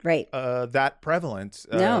really that prevalent.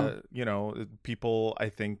 No. People I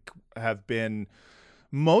think have been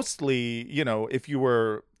mostly, if you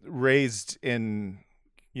were raised in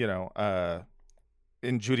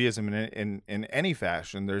Judaism in any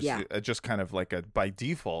fashion, there's just kind of like a by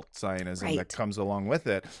default Zionism that comes along with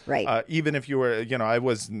it. Right. Even if you were, I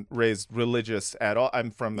wasn't raised religious at all.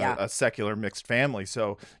 I'm from a secular mixed family.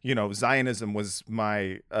 So, Zionism was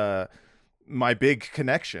my big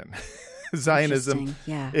connection. Zionism.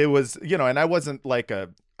 Yeah. It was, and I wasn't like a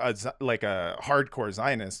hardcore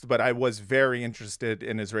Zionist, but I was very interested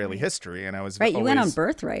in Israeli history, and I was You went on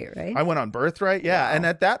Birthright, right? I went on Birthright, yeah. Wow. And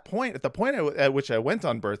at the point at which I went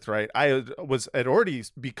on Birthright, I had already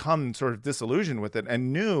become sort of disillusioned with it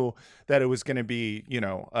and knew that it was going to be,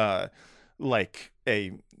 like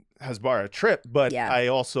a Hasbara trip, but I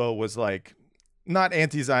also was like not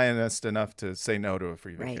anti-Zionist enough to say no to a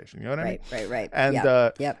free vacation. You know what I mean? Right. And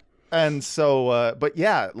And so, but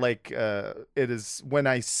it is when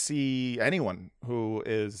I see anyone who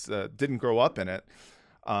didn't grow up in it,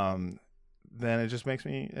 then it just makes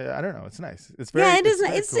me, I don't know. It's nice. It's very, it is.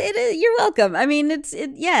 Cool. It is. You're welcome. I mean, I'm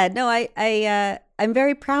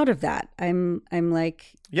very proud of that. I'm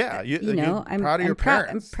like, I'm proud of your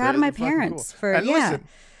parents. I'm proud of my parents cool. Listen,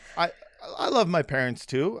 I love my parents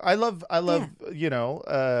too. I love,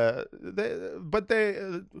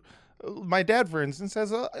 my dad, for instance,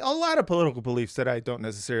 has a lot of political beliefs that I don't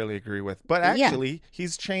necessarily agree with, but actually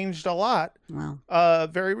he's changed a lot. Wow.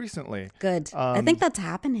 Very recently. Good. I think that's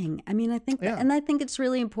happening. I mean, I think it's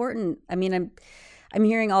really important. I mean, I'm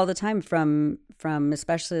hearing all the time from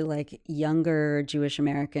especially like younger Jewish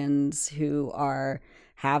Americans who are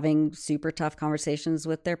having super tough conversations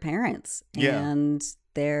with their parents, and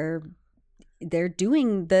they're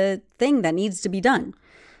doing the thing that needs to be done.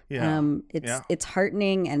 Yeah. It's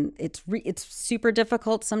heartening, and it's super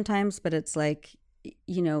difficult sometimes, but it's like,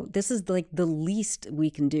 this is like the least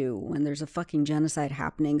we can do when there's a fucking genocide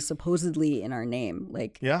happening supposedly in our name.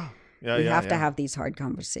 Like, we have to have these hard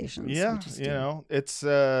conversations. Yeah. It's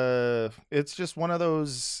just one of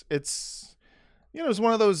those, it's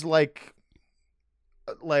one of those like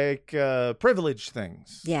privilege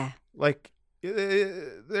things. Yeah. Like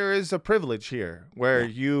there is a privilege here where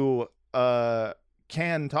you,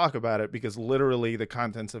 can talk about it because literally the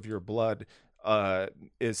contents of your blood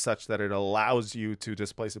is such that it allows you to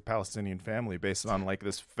displace a Palestinian family based on like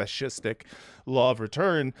this fascistic law of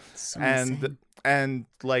return. And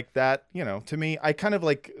like that, to me, I kind of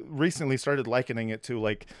like recently started likening it to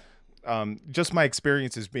like just my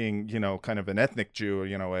experience as being, kind of an ethnic Jew,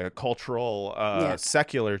 a cultural,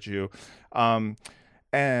 secular Jew, and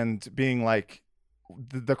being like,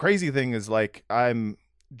 the crazy thing is like, I'm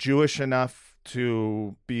Jewish enough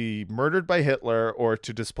to be murdered by Hitler or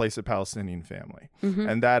to displace a Palestinian family. Mm-hmm.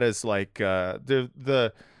 And that is like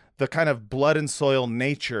the kind of blood and soil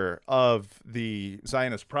nature of the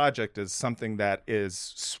Zionist project is something that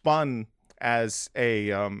is spun as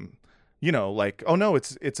a like, oh no,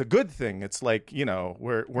 it's a good thing. It's like,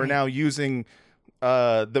 we're now using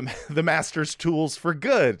the master's tools for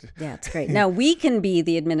good. Yeah, it's great. Now we can be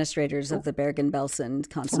the administrators of the Bergen-Belsen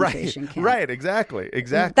concentration camp. Right, exactly.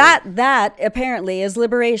 That apparently is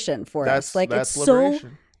liberation for us. Like, it's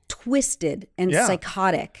liberation. So twisted and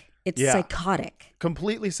psychotic. It's psychotic.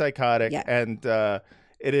 Completely psychotic. Yeah. And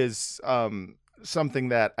it is something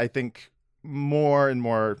that I think more and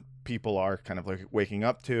more people are kind of like waking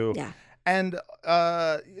up to. Yeah. And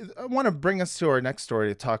I want to bring us to our next story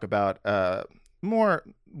to talk about more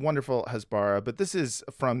wonderful Hasbara, but this is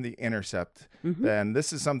from The Intercept. Mm-hmm. And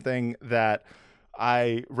this is something that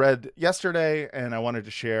I read yesterday and I wanted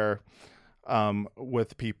to share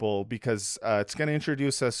with people because it's going to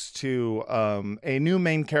introduce us to a new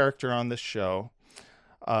main character on this show,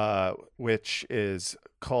 which is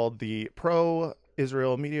called the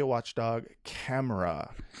pro-Israel media watchdog Camera.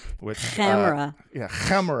 Camera.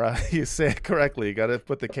 Camera. You say it correctly. You got to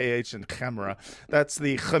put the KH in Camera. That's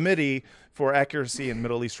the Committee for Accuracy in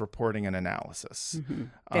Middle East Reporting and Analysis. Mm-hmm.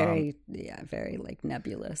 Very like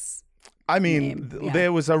nebulous. I mean,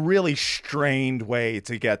 there was a really strained way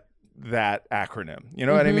to get that acronym. You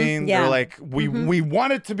know what I mean? Yeah. They're like, we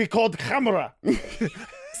want it to be called Camera.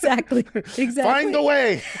 Exactly. Find a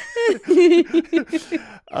way.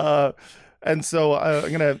 And so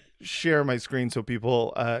I'm going to share my screen so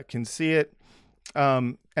people can see it.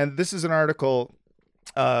 And this is an article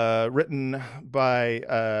written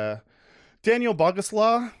by Daniel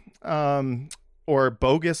Boguslaw, or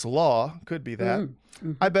Bogus Law. Could be that.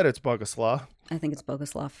 Mm-hmm. I bet it's Boguslaw. I think it's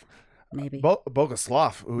Boguslav, maybe.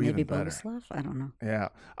 Boguslav. Ooh, Maybe even better. Boguslav? I don't know. Yeah.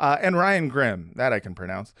 And Ryan Grimm. That I can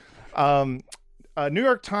pronounce. New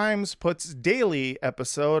York Times puts daily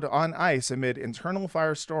episode on ice amid internal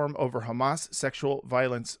firestorm over Hamas sexual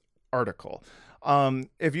violence article.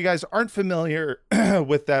 If you guys aren't familiar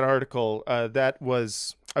with that article, that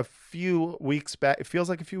was a few weeks back. It feels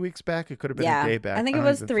like a few weeks back. It could have been a day back. I think it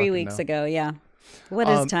was 3 weeks ago. Yeah. What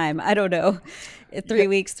is time? I don't know. 3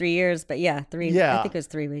 weeks, 3 years, but yeah, 3. Yeah. I think it was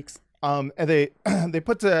 3 weeks. And they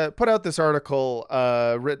put out this article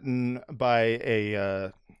written by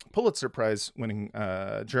a Pulitzer Prize winning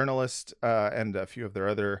journalist and a few of their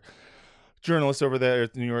other journalists over there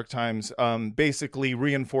at the New York Times, basically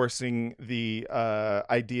reinforcing the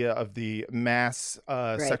idea of the mass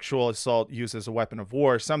sexual assault used as a weapon of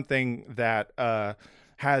war, something that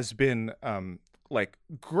has been like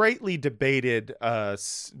greatly debated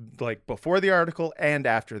like before the article and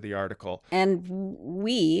after the article. And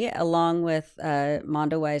we, along with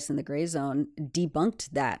Mondo Weiss and the Gray Zone, debunked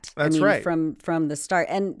that. That's right. From the start.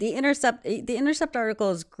 And the Intercept article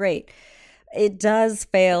is great. It does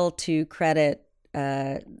fail to credit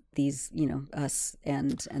these, us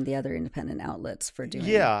and the other independent outlets for doing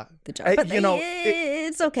the job. But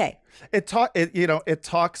it's okay. It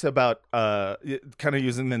talks about kind of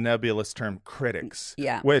using the nebulous term critics.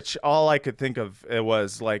 Yeah. Which all I could think of it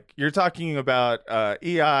was like you're talking about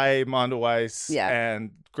EI, Mondo Weiss,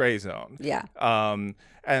 and Gray Zone. Yeah.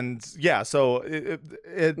 So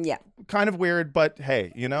it kind of weird, but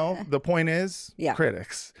hey, the point is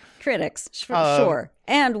critics. Critics, sure.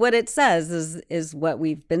 And what it says is what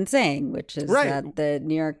we've been saying, which is that the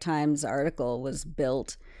New York Times article was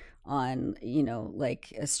built on,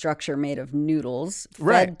 like a structure made of noodles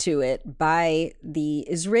fed to it by the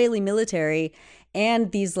Israeli military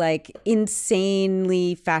and these like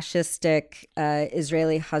insanely fascistic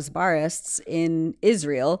Israeli Hasbarists in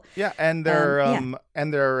Israel. Yeah, and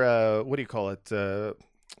they're what do you call it?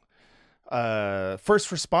 First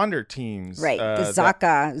responder teams. Right. The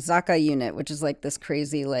Zaka unit, which is like this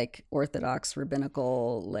crazy, like Orthodox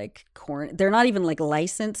rabbinical, like they're not even like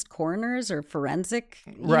licensed coroners or forensic,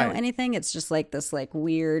 anything. It's just like this like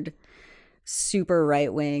weird, super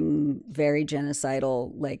right wing, very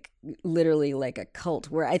genocidal, like literally like a cult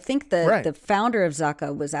where I think the founder of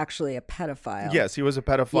Zaka was actually a pedophile. Yes, he was a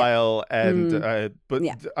pedophile, and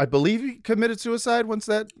I believe he committed suicide once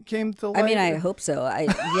that came to light. I mean, I hope so.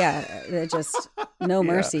 Just no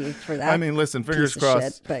mercy for that. I mean, listen, fingers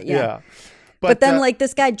crossed. Shit, but yeah. But then, like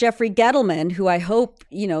this guy Jeffrey Gettleman, who I hope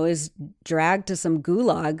is dragged to some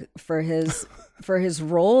gulag for his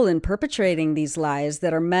role in perpetrating these lies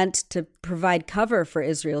that are meant to provide cover for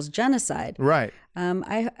Israel's genocide. Right.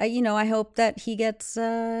 I hope that he gets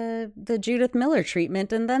the Judith Miller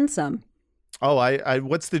treatment and then some. Oh,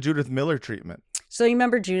 what's the Judith Miller treatment? So you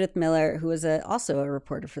remember Judith Miller, who was also a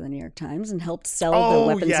reporter for the New York Times and helped sell the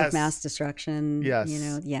weapons of mass destruction. Yes.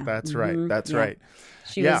 That's right. That's right.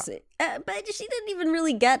 She was, but she didn't even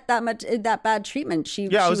really get that bad treatment.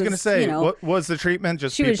 I was going to say, what was the treatment?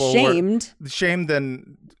 Just she was shamed. Shamed,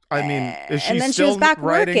 and I mean, is she and then still she was back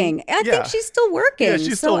writing? working. I think she's still working. Yeah,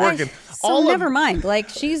 she's still working. Never mind. Like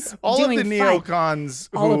she's all doing of the fine. neocons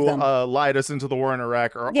who lied us into the war in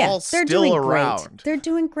Iraq are all still around. Great. They're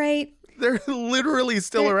doing great. They're literally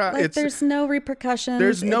still around. Like, there's no repercussions.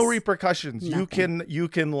 There's no repercussions. Nothing. You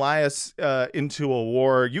can lie us into a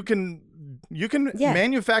war. You can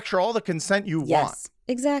manufacture all the consent you want.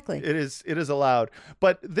 Exactly. It is allowed.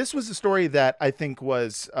 But this was a story that I think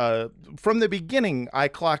was from the beginning. I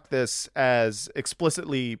clocked this as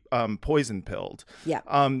explicitly poison pilled. Yeah.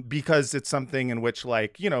 Because it's something in which,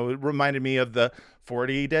 like, it reminded me of the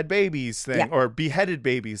 40 dead babies thing or beheaded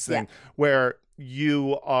babies thing, where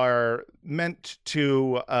you are meant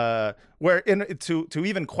to to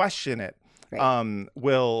even question it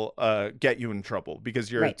will get you in trouble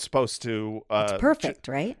because you're supposed to it's perfect,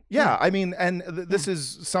 right? Yeah, I mean, and this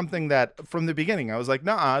is something that from the beginning I was like,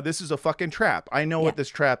 nah, this is a fucking trap. I know what this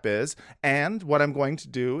trap is, and what I'm going to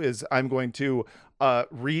do is I'm going to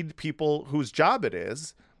read people whose job it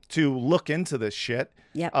is to look into this shit,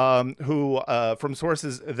 who from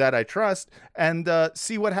sources that I trust, and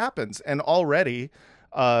see what happens. And already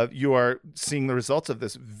you are seeing the results of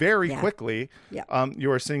this very quickly. Yeah.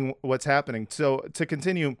 You are seeing what's happening. So to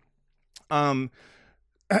continue,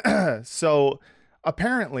 so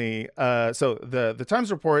apparently, so the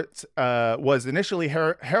Times report was initially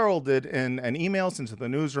heralded in an email sent to the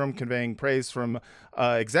newsroom conveying praise from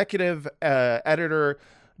executive editor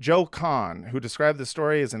Joe Kahn, who described the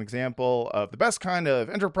story as an example of the best kind of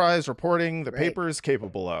enterprise reporting the paper is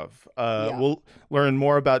capable of. We'll learn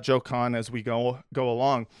more about Joe Kahn as we go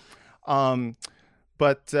along.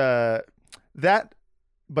 But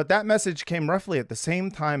that message came roughly at the same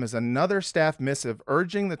time as another staff missive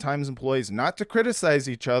urging the Times employees not to criticize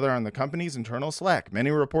each other on the company's internal Slack.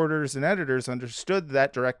 Many reporters and editors understood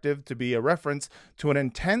that directive to be a reference to an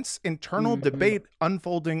intense internal debate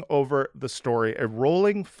unfolding over the story, a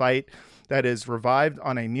rolling fight that is revived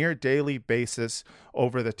on a near daily basis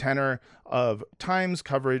over the tenor of Times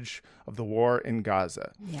coverage of the war in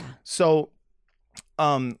Gaza. Yeah. So,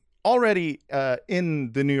 already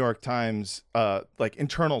in the New York Times, like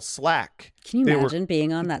internal Slack. Can you imagine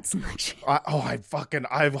being on that selection? I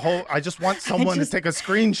just want someone to take a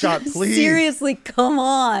screenshot, please. Seriously, come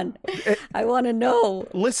on. I want to know.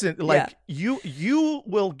 Listen, like you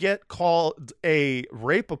will get called a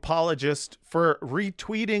rape apologist for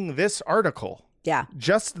retweeting this article. Yeah.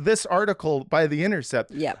 Just this article by The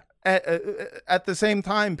Intercept. Yeah. At the same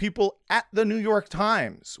time, people at the New York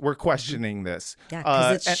Times were questioning this. Yeah,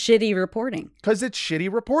 because it's shitty reporting. Because it's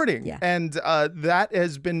shitty reporting. Yeah. And that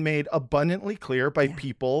has been made abundantly clear by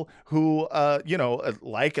people who,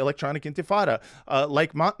 like Electronic Intifada,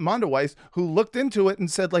 like Mondoweiss, who looked into it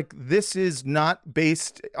and said, like, this is not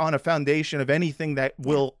based on a foundation of anything that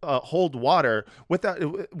will hold water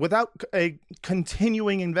without a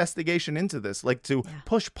continuing investigation into this. Like, to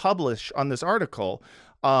push publish on this article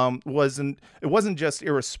it wasn't just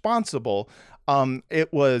irresponsible.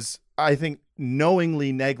 It was, I think,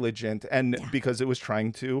 knowingly negligent, and because it was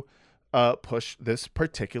trying to push this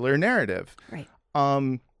particular narrative. Right.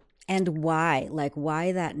 And why? Like,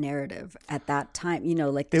 why that narrative at that time? You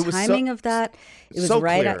know, like the timing of that. It was so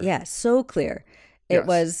right. Clear. So clear. It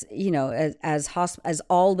was, you know, as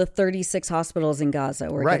all the 36 hospitals in Gaza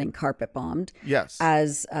were getting carpet bombed. Yes.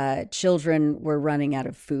 As children were running out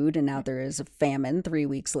of food, and now there is a famine 3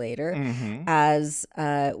 weeks later. Mm-hmm. As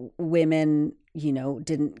women, you know,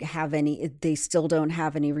 didn't have any, they still don't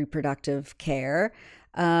have any reproductive care.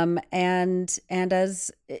 And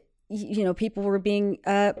as, you know, people were being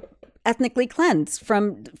ethnically cleansed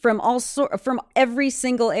from every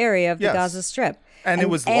single area of the Gaza Strip. And it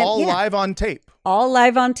was all live on tape. All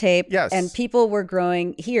live on tape. Yes. And people were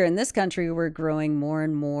growing here in this country, we're growing more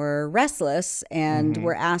and more restless. And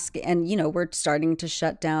we're asking, and, you know, we're starting to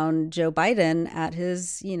shut down Joe Biden at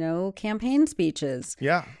his, you know, campaign speeches.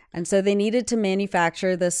 Yeah. And so they needed to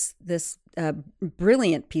manufacture this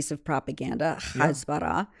brilliant piece of propaganda,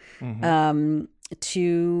 Hasbara,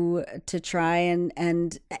 to try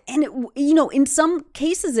and it, you know, in some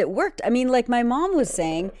cases it worked. I mean, like my mom was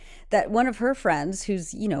saying that one of her friends,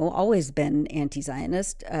 who's, you know, always been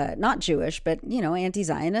anti-Zionist, not Jewish, but, you know,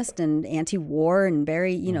 anti-Zionist and anti-war and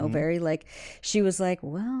very, you know, very like, she was like,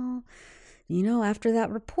 well, you know, after that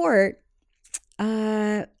report,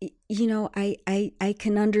 you know, I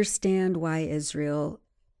can understand why Israel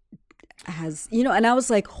has, you know, and I was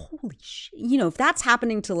like, holy shit, you know, if that's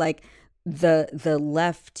happening to like the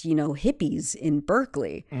left, you know, hippies in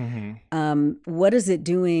Berkeley, what is it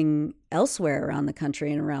doing elsewhere around the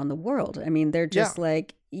country and around the world? I mean, they're just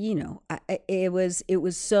like, you know, it was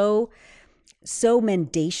so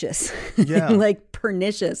mendacious, and like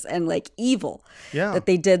pernicious and like evil that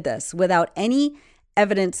they did this without any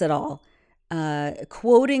evidence at all.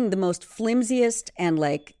 Quoting the most flimsiest and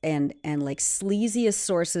like sleaziest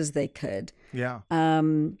sources they could. Yeah.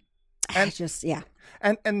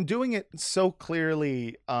 And doing it so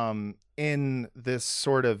clearly in this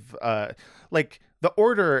sort of like the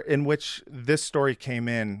order in which this story came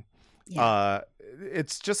in.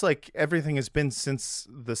 It's just like everything has been since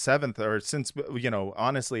the 7th, or since, you know,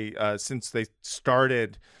 honestly, since they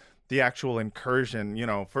started the actual incursion, you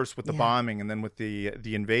know, first with the bombing and then with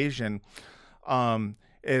the invasion.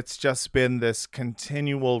 It's just been this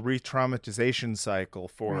continual re-traumatization cycle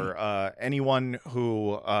for anyone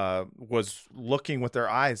who was looking with their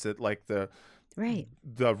eyes at like the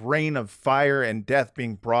rain of fire and death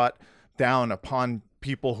being brought down upon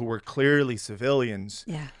people who were clearly civilians.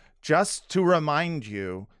 Yeah. Just to remind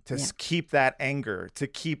you to keep that anger, to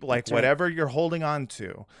keep like whatever you're holding on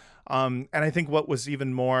to. And I think what was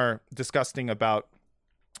even more disgusting about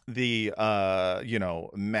the you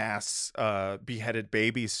know, mass beheaded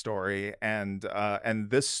baby story and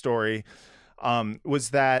this story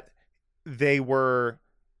was that they were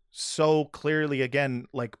so clearly, again,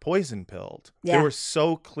 like poison pilled. They were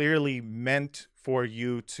so clearly meant for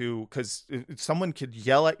you to, because someone could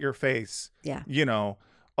yell at your face, Yeah. you know,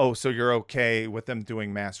 oh, so you're okay with them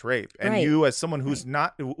doing mass rape. And Right. you, as someone who's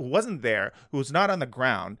not, who wasn't there, who's not on the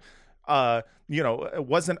ground, you know,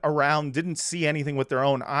 wasn't around, didn't see anything with their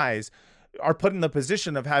own eyes, are put in the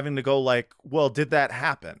position of having to go like, well, did that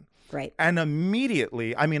happen? Right. And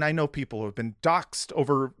immediately, I mean, I know people who have been doxxed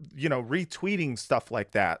over, you know, retweeting stuff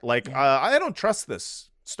like that. Like, I don't trust this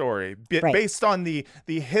story based on the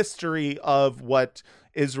history of what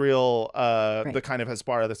Israel, the kind of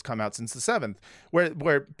Hasbara that's come out since the 7th,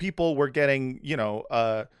 where people were getting, you know,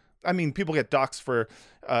 I mean, people get doxxed for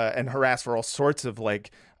and harassed for all sorts of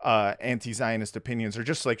like anti-Zionist opinions, or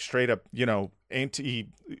just like straight up, you know,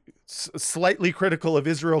 slightly critical of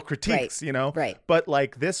Israel critiques, you know, but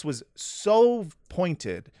like this was so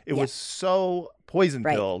pointed, it was so poison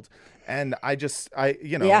filled, and I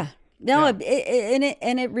you know,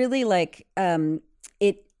 it really like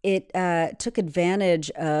it took advantage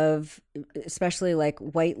of especially like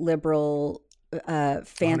white liberal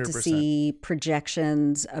fantasy 100%.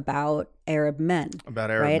 projections about Arab men, men.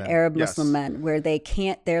 Arab Muslim men, where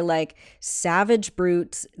they're like savage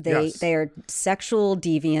brutes. They are sexual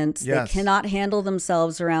deviants. They cannot handle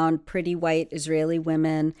themselves around pretty white Israeli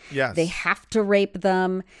women. They have to rape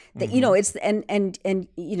them. You know, it's and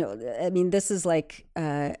you know, I mean, this is like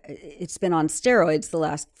it's been on steroids the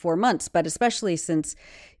last 4 months, but especially since,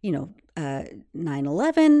 you know,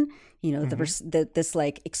 9/11. You know, this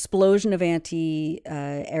like explosion of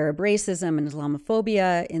anti-Arab racism and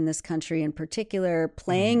Islamophobia in this country in particular,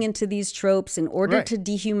 playing into these tropes in order to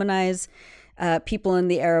dehumanize people in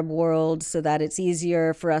the Arab world so that it's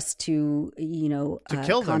easier for us to, you know,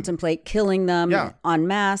 contemplate killing them en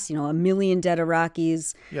masse, you know, 1 million dead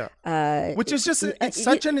Iraqis. Which is just, it's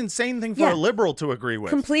such an insane thing for a liberal to agree with.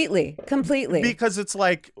 Completely. Because it's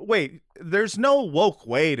like, wait, there's no woke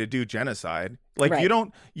way to do genocide. Like you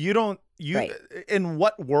don't, in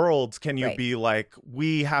what worlds can you be like,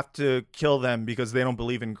 we have to kill them because they don't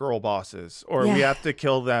believe in girl bosses, or we have to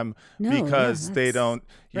kill them because they don't,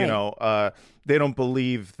 you know, they don't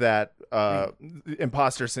believe that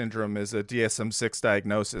imposter syndrome is a DSM-6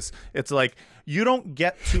 diagnosis. It's like, you don't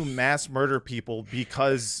get to mass murder people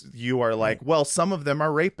because you are like, well, some of them are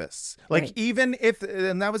rapists. Like even if,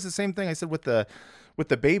 and that was the same thing I said with the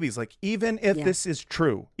babies, like even if this is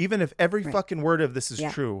true, even if every fucking word of this is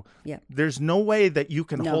true, there's no way that you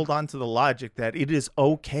can hold on to the logic that it is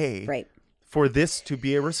okay for this to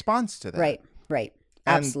be a response to that. Right.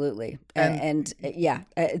 Absolutely. And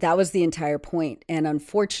that was the entire point. And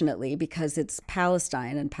unfortunately, because it's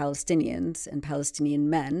Palestine and Palestinians and Palestinian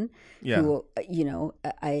men who, you know,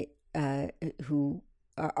 who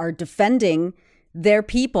are defending their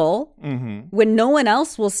people when no one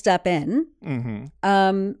else will step in,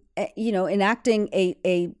 you know, enacting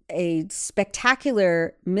a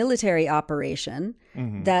spectacular military operation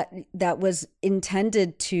that was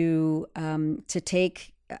intended to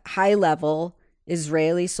take high level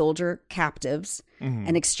Israeli soldier captives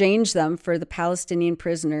and exchange them for the Palestinian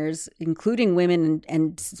prisoners, including women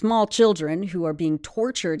and small children who are being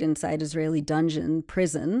tortured inside Israeli dungeon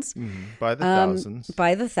prisons by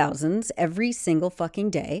the thousands, every single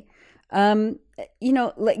fucking day. You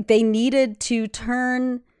know, like they needed to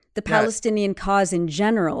turn the Palestinian cause in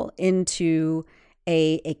general into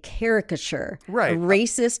a caricature, a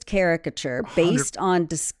racist caricature based on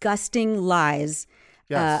disgusting lies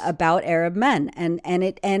about Arab men, and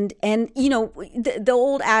you know, the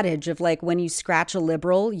old adage of like, when you scratch a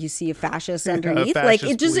liberal, you see a fascist underneath. Like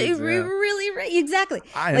it just really exactly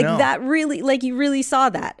like that. Really, like you really saw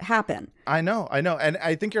that happen. I know, and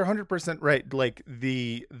I think you're 100% right. Like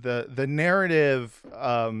the narrative,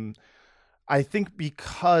 I think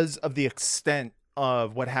because of the extent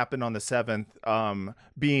of what happened on the 7th,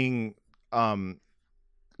 being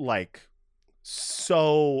like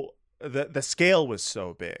so. The scale was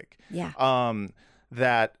so big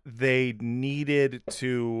that they needed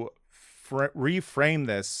to reframe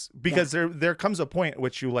this, because there comes a point at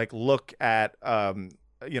which you like look at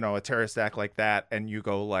you know, a terrorist act like that and you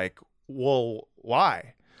go like, well,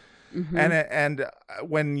 why? And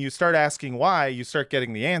when you start asking why, you start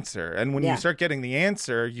getting the answer. And when you start getting the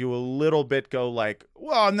answer, you a little bit go like,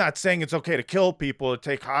 well, I'm not saying it's okay to kill people or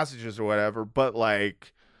take hostages or whatever, but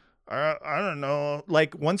like, I don't know.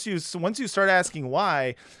 Like once you start asking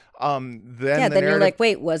why, Then you're like,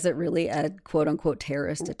 wait, was it really a quote unquote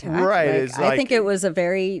terrorist attack? Right. I think it was a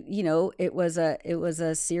very, it was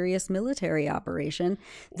a serious military operation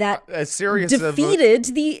that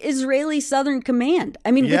defeated the Israeli Southern Command.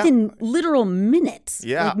 I mean, within literal minutes.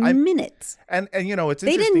 Yeah. Minutes. And it's interesting.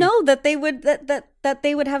 They didn't know that they would that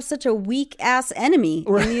they would have such a weak ass enemy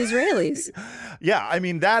in the Israelis. Yeah, I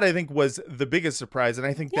mean, that I think was the biggest surprise, and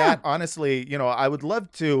I think that honestly, I would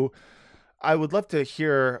love to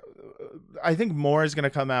hear. I think more is going to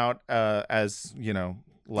come out as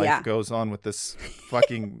life goes on with this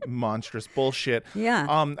fucking monstrous bullshit. Yeah.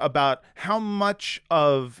 About how much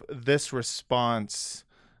of this response,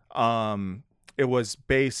 it was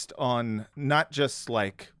based on not just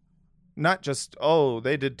they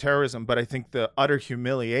did terrorism, but I think the utter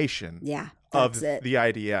humiliation. Yeah. Of the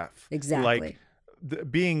IDF. Exactly.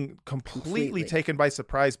 Being completely taken by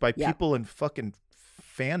surprise by people in fucking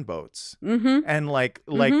fan boats. Mm-hmm. And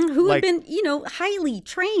who had been, highly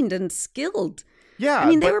trained and skilled. Yeah. I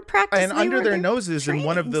mean, they were practicing. And under their noses in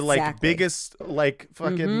one of the biggest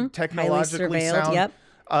fucking technologically sound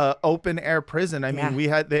open air prison. I mean, we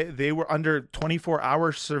had they were under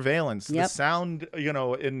 24-hour surveillance. The sound,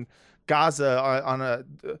 in Gaza on a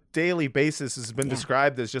daily basis has been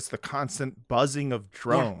described as just the constant buzzing of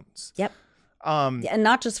drones. Yep. And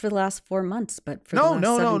not just for the last 4 months, but for the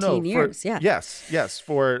last 17 years. Yes.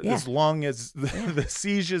 For as long as the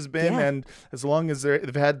siege has been and as long as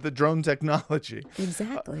they've had the drone technology.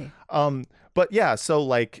 Exactly. But yeah,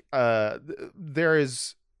 so there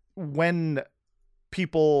is, when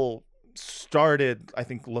people started, I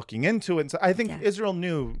think, looking into it. And so I think Israel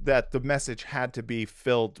knew that the message had to be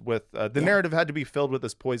filled with, the narrative had to be filled with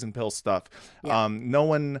this poison pill stuff. Yeah. No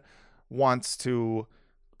one wants to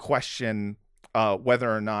question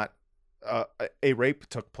whether or not a rape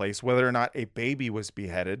took place, whether or not a baby was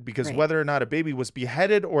beheaded, because whether or not a baby was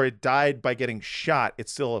beheaded or it died by getting shot,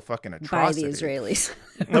 it's still a fucking atrocity. By the Israelis.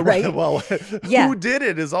 Right. Well, who did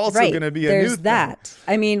it is also going to be a new thing. There's that.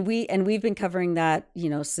 I mean, we've been covering that,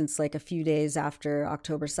 since a few days after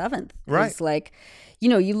October 7th. Right. It's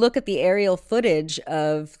you look at the aerial footage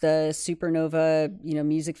of the Supernova,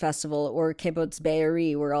 music festival, or Kibbutz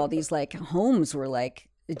Be'eri, where all these homes were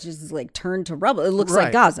it just turned to rubble. It looks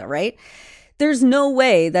like Gaza, right? There's no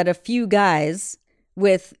way that a few guys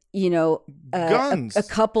with, guns, a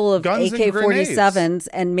couple of guns AK-47s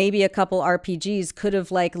and maybe a couple RPGs could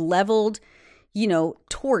have leveled,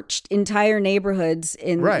 torched entire neighborhoods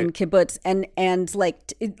in kibbutz and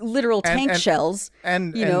literal tank shells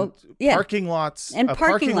and parking lots and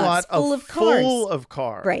parking lots full of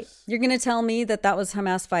cars. Right. You're going to tell me that was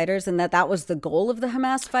Hamas fighters and that was the goal of the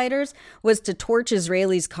Hamas fighters, was to torch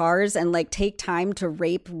Israelis' cars and take time to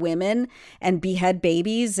rape women and behead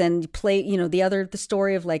babies and play, the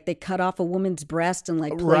story of they cut off a woman's breast and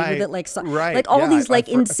play with it all these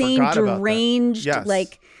insane deranged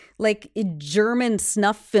German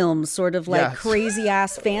snuff films, sort of crazy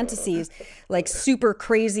ass fantasies, super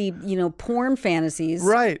crazy, porn fantasies.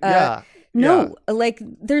 Right.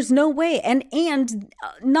 There's no way. And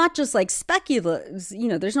not just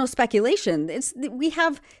there's no speculation. We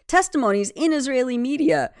have testimonies in Israeli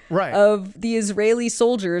media of the Israeli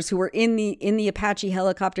soldiers who were in the Apache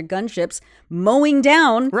helicopter gunships mowing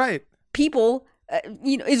down people,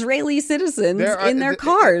 Israeli citizens in their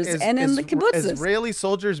cars and in the kibbutzes. Israeli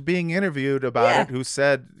soldiers being interviewed about it who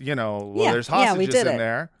said, there's hostages in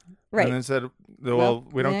there. Right. And then said, well,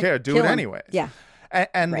 we don't care. Do it anyway. Yeah.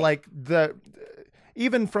 And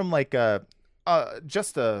even from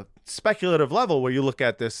just a speculative level where you look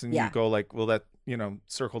at this and you go well, that,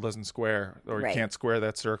 circle doesn't square, or you can't square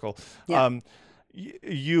that circle. Yeah.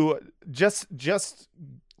 You just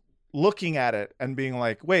looking at it and being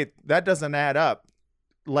wait, that doesn't add up.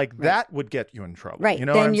 That would get you in trouble. Right. You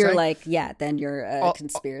know then what you're saying? Then you're a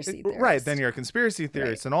conspiracy theorist. Right. Then you're a conspiracy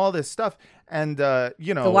theorist and all this stuff. And, the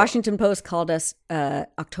Washington Post called us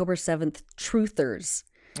October 7th truthers.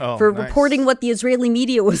 For reporting what the Israeli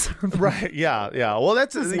media was reporting. Right. Yeah. Well,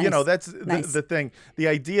 that's nice. That's the thing. The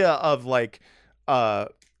idea of I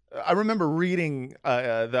remember reading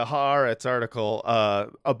the Haaretz article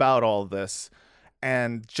about all this,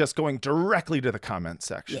 and just going directly to the comment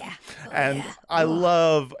section. Yeah. I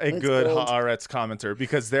love a good gold. Haaretz commenter,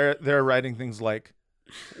 because they're writing things like,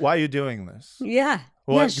 why are you doing this? Yeah.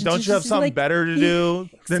 Don't you have something better to do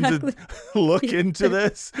than to look into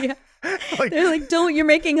this? Yeah. They're you're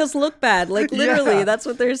making us look bad. Literally, that's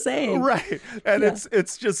what they're saying. Right. And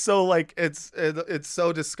it's just so it's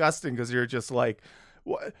so disgusting, because you're just what?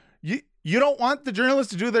 You don't want the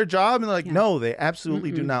journalists to do their job? And no, they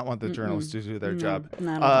absolutely do not want the journalists to do their job.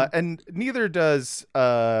 Not at all. And neither does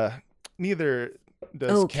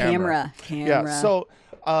does camera. Yeah. So,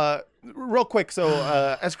 real quick. So,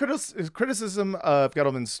 as criticism of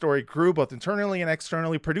Gettleman's story grew both internally and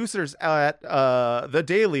externally, producers at The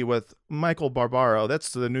Daily with Michael Barbaro,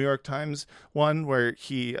 that's the New York Times one where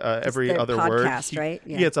he every other podcast, word, right?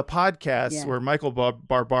 Yeah, it's a podcast where Michael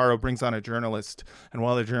Barbaro brings on a journalist, and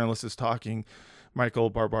while the journalist is talking, Michael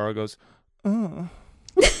Barbaro goes, "Oh."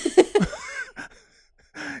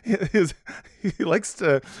 He likes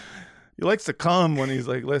to come when he's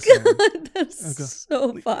like, listen. God, that's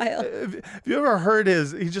so vile. Have you ever heard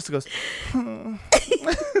he just goes,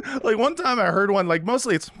 like one time I heard one, like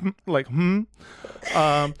mostly it's like, but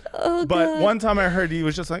God. one time I heard he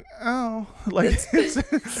was just like, oh, like it's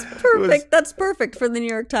Perfect. That's perfect for the New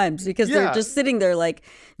York Times because they're just sitting there like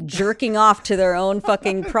jerking off to their own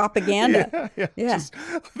fucking propaganda. Yeah. Yeah. Just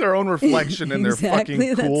their own reflection in their Exactly,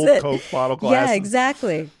 fucking cool that's it. Coke bottle glasses. Yeah,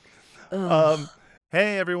 exactly.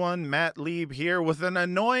 Hey everyone, Matt Lieb here with an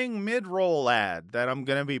annoying mid-roll ad that I'm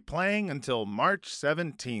going to be playing until March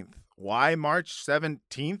 17th. Why March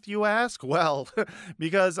 17th, you ask? Well,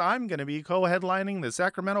 because I'm going to be co-headlining the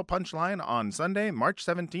Sacramento Punchline on Sunday, March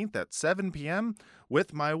 17th at 7 p.m.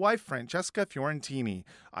 with my wife, Francesca Fiorentini.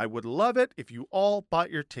 I would love it if you all bought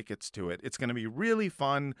your tickets to it. It's going to be really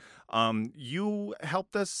fun. You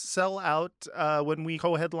helped us sell out when we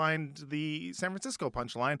co-headlined the San Francisco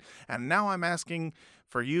Punchline, and now I'm asking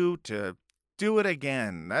for you to do it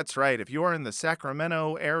again. That's right. If you're in the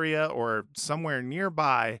Sacramento area or somewhere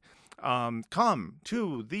nearby, come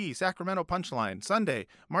to the Sacramento Punchline Sunday,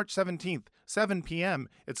 March 17th, 7 p.m.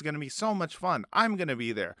 It's going to be so much fun. I'm going to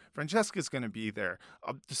be there. Francesca's going to be there.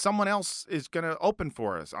 Someone else is going to open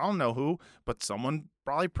for us. I don't know who, but someone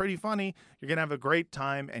probably pretty funny. You're going to have a great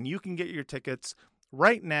time, and you can get your tickets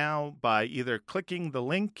right now by either clicking the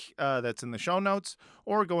link that's in the show notes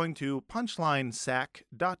or going to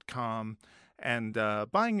punchlinesac.com and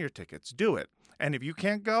buying your tickets. Do it. And if you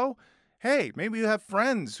can't go, hey, maybe you have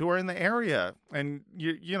friends who are in the area and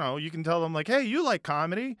you can tell them like, hey, you like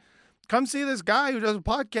comedy? Come see this guy who does a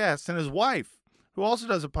podcast and his wife who also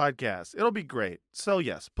does a podcast. It'll be great. So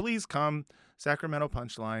yes, please come. Sacramento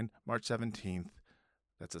Punchline, March 17th.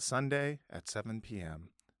 That's a Sunday at 7 p.m.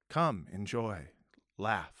 Come, enjoy,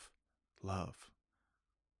 laugh, love.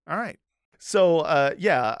 All right. So,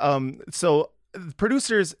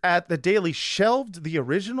 producers at The Daily shelved the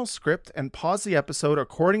original script and paused the episode.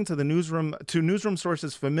 According to newsroom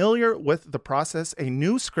sources familiar with the process, a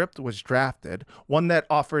new script was drafted, one that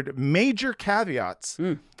offered major caveats,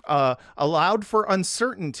 allowed for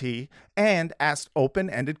uncertainty, and asked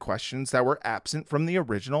open-ended questions that were absent from the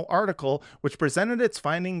original article, which presented its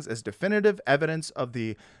findings as definitive evidence of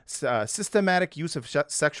the systematic use of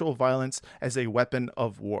sexual violence as a weapon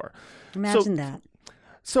of war. Imagine that.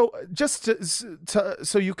 So just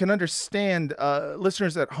so you can understand,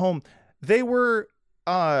 listeners at home, they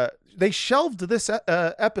shelved this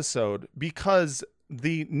episode because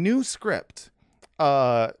the new script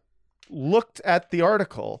looked at the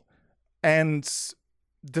article and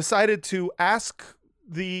decided to ask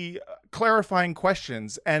the clarifying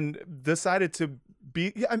questions and decided to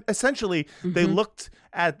be essentially they looked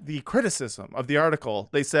at the criticism of the article.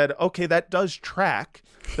 They said, okay, that does track.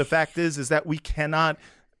 The fact is that we cannot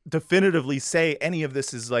definitively say any of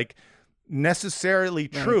this is like necessarily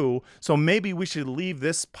true. Right. So maybe we should leave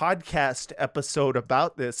this podcast episode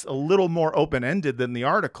about this a little more open-ended than the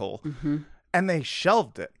article. And they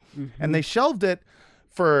shelved it. And they shelved it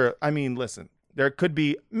for, listen, there could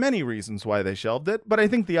be many reasons why they shelved it, but I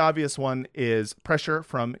think the obvious one is pressure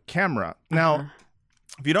from CAMRA. Now,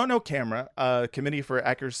 if you don't know CAMRA, Committee for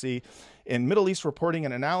Accuracy in Middle East Reporting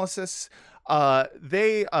and Analysis,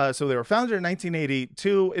 they were founded in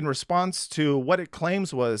 1982 in response to what it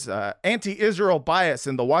claims was anti-Israel bias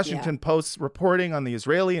in the Washington Post's reporting on the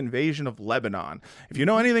Israeli invasion of Lebanon. If you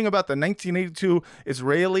know anything about the 1982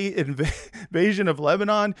 Israeli invasion of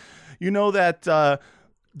Lebanon, you know that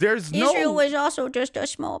Israel was also just a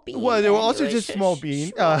small bean. Well, they were also just small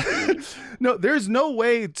bean. No, there's no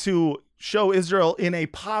way to show Israel in a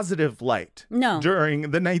positive light. No. During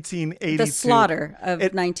the 1982. The slaughter of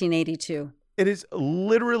 1982. It is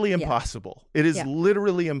literally impossible. It is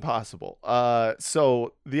literally impossible.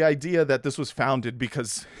 So the idea that this was founded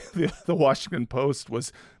because the Washington Post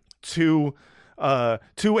was too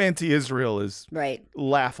anti-Israel is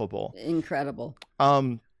laughable. Incredible.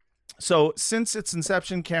 So since its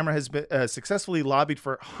inception, Camera has been successfully lobbied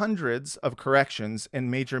for hundreds of corrections in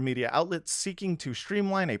major media outlets seeking to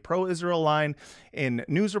streamline a pro-Israel line in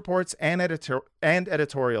news reports and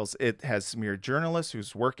editorials. It has smeared journalists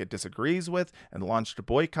whose work it disagrees with and launched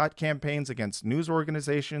boycott campaigns against news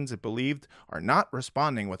organizations it believed are not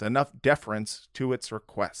responding with enough deference to its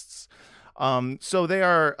requests. So they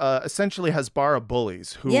are essentially Hasbara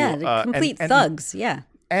bullies who complete thugs.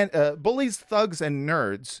 And bullies, thugs, and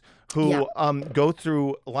nerds who go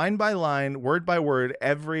through line by line, word by word,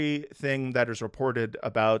 everything that is reported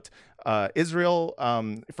about Israel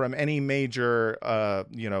from any major,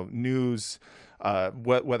 news,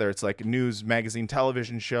 whether it's like news, magazine,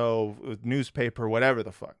 television show, newspaper, whatever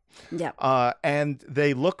the fuck. Yeah. And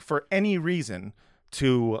they look for any reason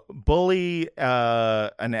to bully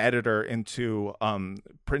an editor into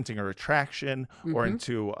printing a retraction or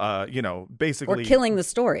into, basically... Or killing the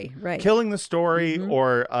story, right. Killing the story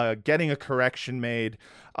or getting a correction made.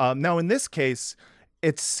 Now, in this case,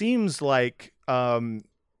 it seems like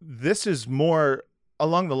this is more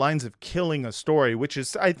along the lines of killing a story, which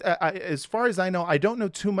is, I as far as I know, I don't know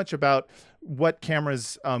too much about what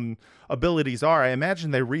Camera's abilities are. I imagine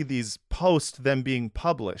they read these post them being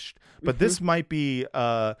published, but this might be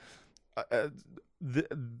I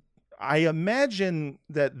imagine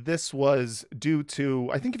that this was due to,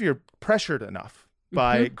 I think if you're pressured enough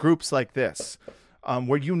by groups like this,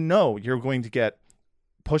 where you're going to get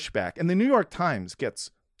pushback, and the New York Times gets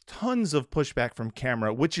tons of pushback from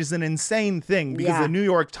Camera, which is an insane thing because the New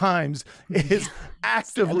York Times is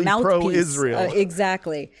actively pro-Israel.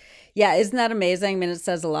 Exactly. Yeah, isn't that amazing? I mean, it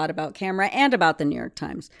says a lot about Camera and about the New York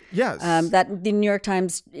Times. Yes. That the New York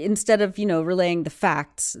Times, instead of, relaying the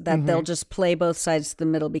facts, that they'll just play both sides to the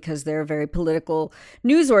middle because they're a very political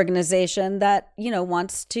news organization that,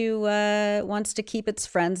 wants to keep its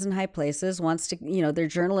friends in high places, wants to, their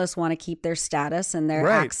journalists want to keep their status and their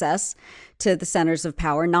access to the centers of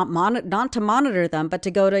power, not to monitor them, but to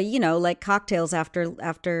go to, like cocktails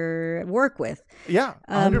after work with. Yeah,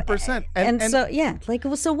 100%.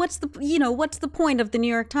 So what's the point of the New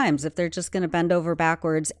York Times if they're just going to bend over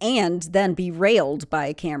backwards and then be railed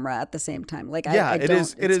by Camera at the same time? It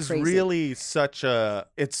is really such a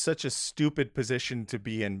stupid position to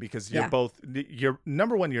be in because you're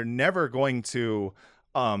number one, you're never going to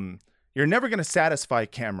satisfy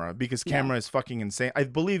Camera because Camera is fucking insane. I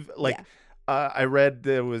believe I read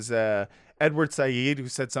there was Edward Said who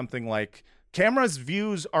said something like, Camera's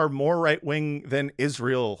views are more right wing than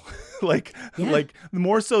Israel, like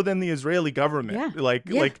more so than the Israeli government. Like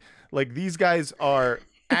these guys are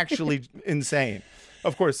actually insane.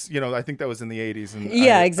 Of course, I think that was in the 80s, and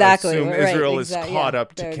exactly. I assume Israel is caught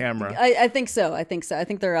up to Camera. I think so. I think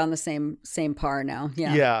they're on the same par now.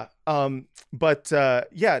 Yeah.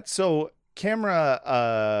 So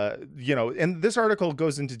Camera, and this article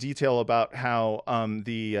goes into detail about how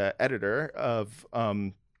the editor of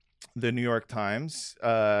the New York Times,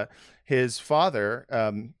 his father,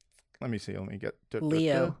 let me get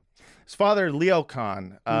Leo. His father, Leo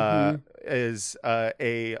Kahn, is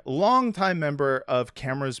a longtime member of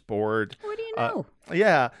Camera's board. What do you know?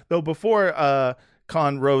 Though before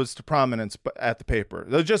Kahn rose to prominence at the paper.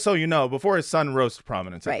 Though, just so you know, before his son rose to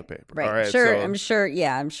prominence at the paper. Right. All right, sure. so, I'm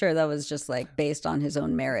sure that was just like based on his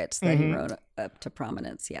own merits that he rose up to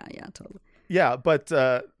prominence. Yeah, totally. Yeah, but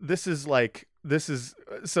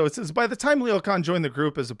so it says, by the time Leo Kahn joined the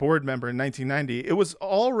group as a board member in 1990, it was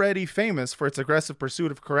already famous for its aggressive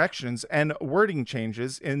pursuit of corrections and wording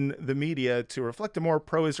changes in the media to reflect a more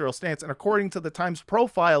pro-Israel stance. And according to the Times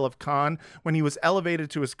profile of Kahn, when he was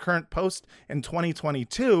elevated to his current post in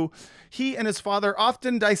 2022, he and his father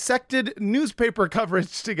often dissected newspaper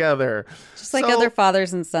coverage together. Just like other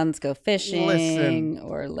fathers and sons go fishing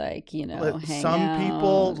or hang out.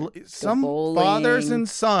 Some fathers and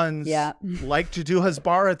sons like to do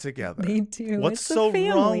Hasbara together. They do. What's it's so a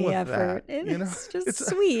family wrong with effort. that? It's just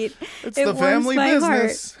sweet. It's it the family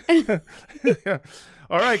business. Yeah.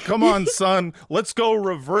 All right, come on, son. Let's go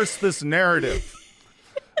reverse this narrative.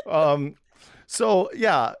 The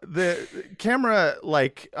Camera,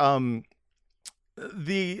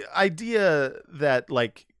 the idea that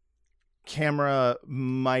Camera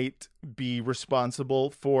might be responsible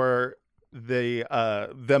for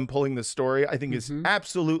them pulling the story, I think is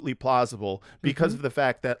absolutely plausible because of the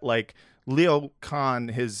fact that Leo Kahn,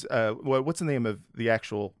 his what's the name of the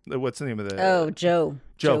Joe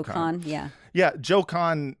Kahn. Yeah, Joe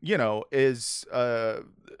Kahn, is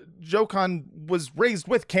Jokan was raised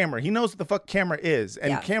with Camera. He knows what the fuck Camera is.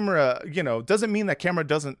 And Camera, doesn't mean that Camera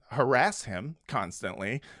doesn't harass him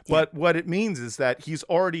constantly. But what it means is that he's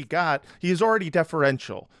already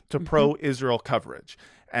deferential to pro-Israel coverage.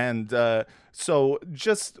 And so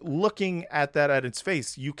just looking at that at its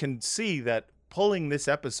face, you can see that pulling this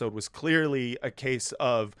episode was clearly a case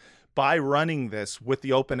of, by running this with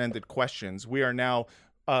the open-ended questions, we are now,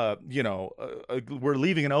 we're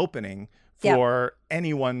leaving an opening for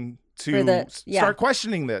anyone to start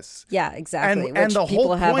questioning this. Yeah, exactly. And the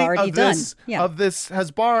whole point of this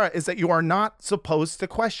Hasbara is that you are not supposed to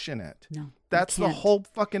question it. No. That's the whole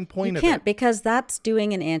fucking point of it. You can't, because that's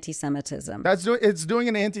doing an anti-Semitism. It's doing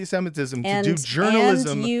an anti-Semitism to do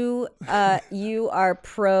journalism. And you are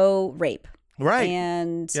pro-rape. Right.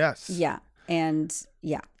 And And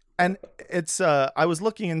it's I was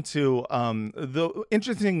looking into the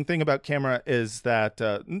interesting thing about Camera is that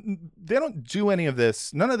they don't do any of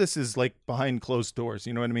this. None of this is like behind closed doors.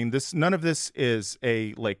 You know what I mean? None of this is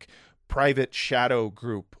a like private shadow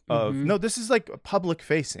group of no. This is like public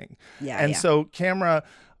facing. So Camera,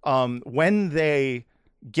 when they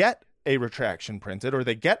get a retraction printed or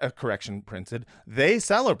they get a correction printed, they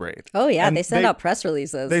celebrate. Oh yeah, and they send out press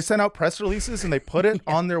releases. They send out press releases and they put it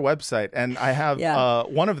on their website. And I have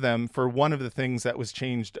one of them for one of the things that was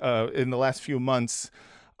changed in the last few months,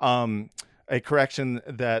 a correction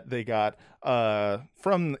that they got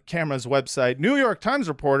from Camera's website. New York Times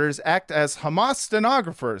reporters act as Hamas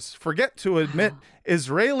stenographers, forget to admit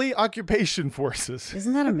Israeli occupation forces.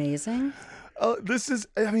 Isn't that amazing? This is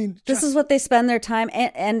what they spend their time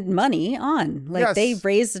and money on. Like they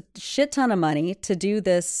raised a shit ton of money to do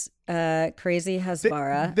this crazy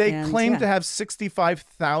Hasbara. They claim to have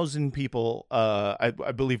 65,000 people, I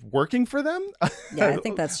believe, working for them. Yeah, I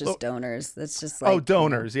think that's just donors. That's just like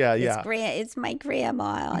donors. It's my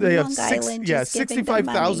grandma on they Long Island. Yeah,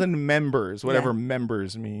 65,000 members, whatever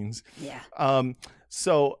members means. Yeah.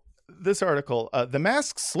 So. This article, the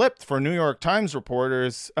mask slipped for New York Times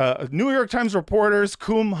reporters, cum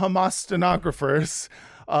Hamas stenographers,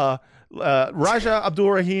 Raja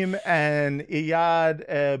Abdulrahim and Iyad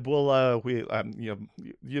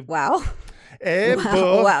Wow.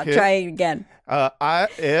 Wow. Try it again.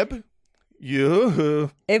 Ebu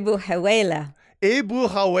Hawela. Ebu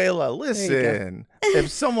Hawela. Listen, if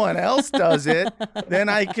someone else does it, then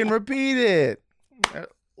I can repeat it.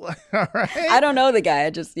 All right. I don't know the guy.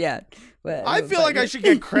 I feel like I should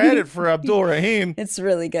get credit for Abdul Rahim. It's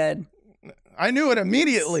really good. I knew it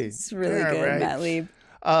immediately. It's really good, right. Matt Lieb.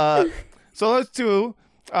 So those two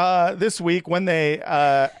this week, when they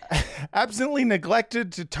absently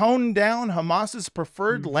neglected to tone down Hamas's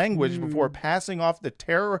preferred language before passing off the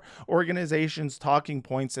terror organization's talking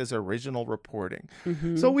points as original reporting.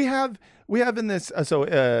 So we have in this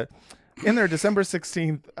in their December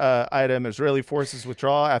 16th item, Israeli forces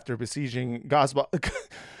withdraw after besieging Gaza.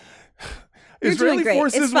 Israeli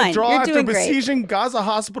forces withdraw after besieging Gaza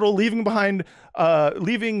hospital, leaving behind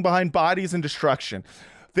bodies and destruction.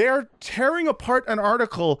 They're tearing apart an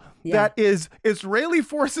article that is Israeli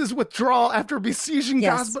forces withdraw after besieging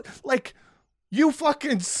Gaza. Like, you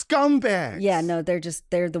fucking scumbag. Yeah, no, they're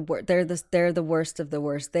the worst of the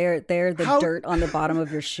worst. They're the dirt on the bottom of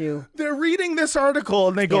your shoe. They're reading this article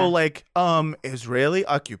and they go like, Israeli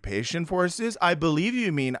occupation forces? I believe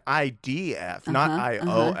you mean IDF, not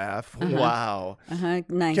IOF. Wow.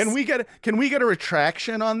 Nice. Can we get a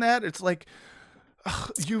retraction on that? It's like,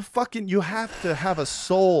 you have to have a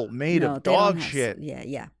soul made of dog shit.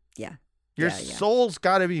 Yeah. Your soul's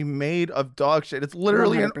got to be made of dog shit. It's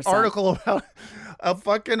literally 100%. An article about a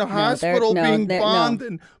fucking hospital being bombed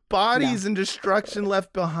and bodies and destruction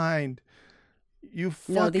left behind. You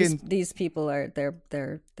fucking these people are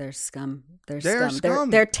they're scum. They're scum.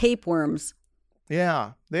 They're tapeworms.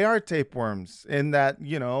 Yeah, they are tapeworms in that,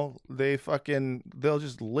 they'll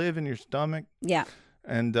just live in your stomach. Yeah.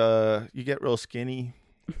 And you get real skinny.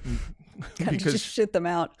 Gotta just shit them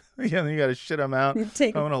out. Yeah, you got to shit them out.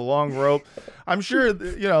 On a long rope. I'm sure,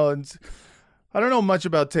 I don't know much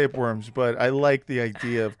about tapeworms, but I like the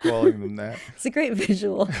idea of calling them that. It's a great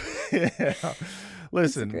visual. Yeah.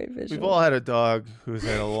 Listen, we've all had a dog who's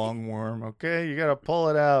had a long worm, okay? You got to pull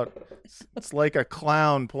it out. It's like a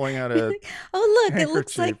clown pulling out a Oh, look, it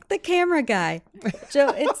looks like the camera guy.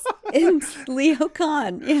 Joe, it's Leo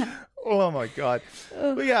Khan. Yeah. Oh, my God.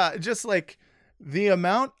 But yeah, just like the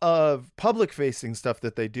amount of public-facing stuff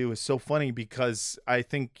that they do is so funny because I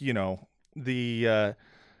think, the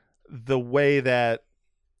way that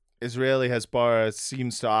Israeli Hasbara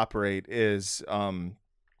seems to operate is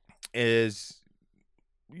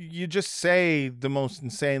you just say the most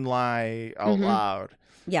insane lie out loud.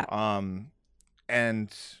 Yeah. And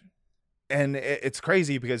it's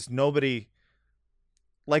crazy because nobody,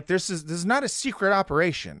 like, this is not a secret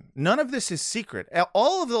operation. None of this is secret.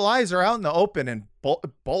 All of the lies are out in the open and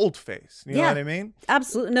bold face. You know what I mean?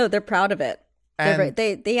 Absolutely. No, they're proud of it. And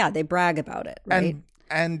they brag about it, right?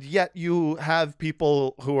 And yet you have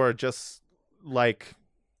people who are just like,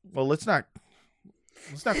 well, let's not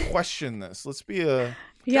question this. Let's be a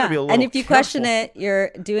be a little and if you careful. question it, you're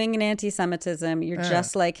doing an anti-Semitism. You're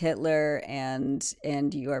just like Hitler, and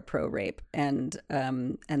you are pro-rape, and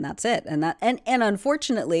that's it. And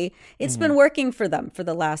unfortunately, it's been working for them for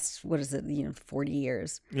the last 40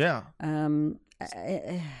 years. Yeah.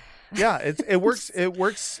 Yeah, it works. It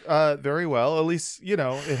works very well. At least it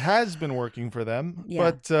has been working for them.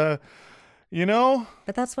 Yeah. But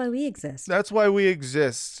But that's why we exist. That's why we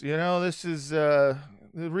exist. This is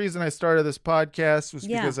the reason I started this podcast was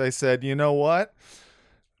because I said, you know what?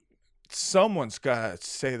 Someone's got to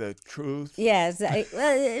say the truth. Yes.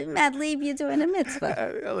 Matt Lieb, you're doing a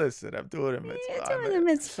mitzvah. Listen, I'm doing a mitzvah. You're doing a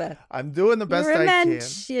mitzvah. I'm doing the best You're a I can.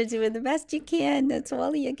 mensch. You're doing the best you can. That's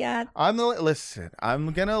all you got. I'm going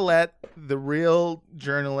to let the real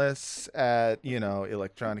journalists at,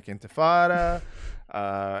 Electronic Intifada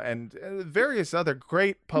and various other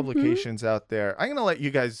great publications out there. I'm going to let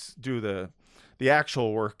you guys do the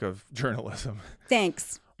actual work of journalism.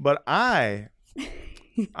 Thanks. But I'm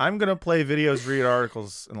going to play videos, read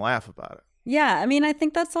articles, and laugh about it. Yeah. I mean, I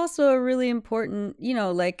think that's also a really important,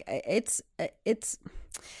 it's,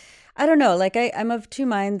 I don't know, like I'm of two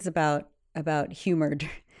minds about humor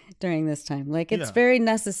during this time. Like it's very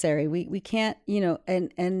necessary. We can't,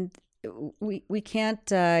 and we can't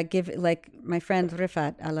give, like my friend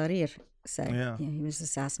Rifat Alarir said, he was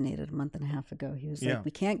assassinated a month and a half ago. He was like,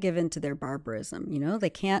 we can't give in to their barbarism.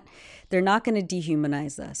 They're not going to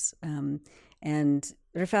dehumanize us. And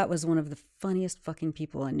Rifat was one of the funniest fucking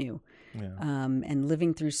people I knew. Yeah. And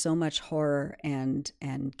living through so much horror and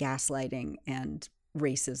gaslighting and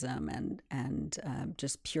racism and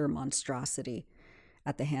just pure monstrosity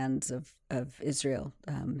at the hands of Israel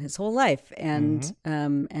his whole life, and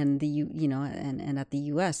the and at the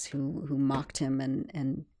U.S. who mocked him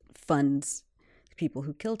and funds people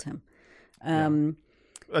who killed him.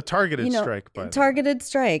 A targeted strike, by targeted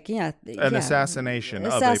strike, yeah. An assassination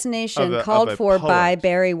called for poet. by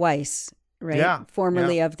Barry Weiss, right? Yeah,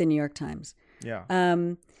 formerly of the New York Times. Yeah.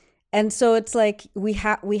 And so it's like we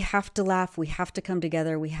have to laugh. We have to come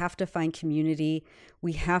together. We have to find community.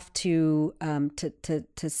 We have to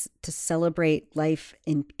celebrate life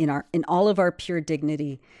in all of our pure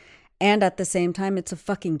dignity, and at the same time, it's a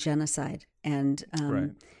fucking genocide. And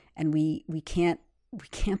and we can't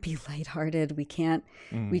be lighthearted. We can't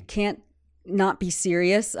not be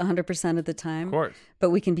serious 100% of the time. Of course, but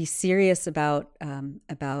we can be serious about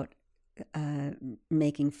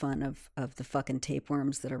making fun of the fucking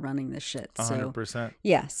tapeworms that are running this shit. 100%.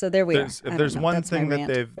 Yeah, so there we are. If there's one thing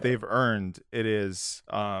that they've earned, it is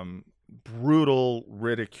brutal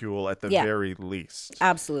ridicule at the very least.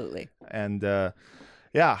 Absolutely. And it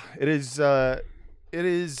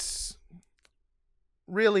is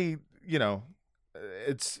really,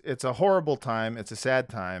 it's a horrible time. It's a sad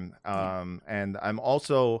time. And I'm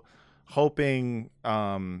also hoping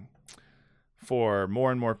for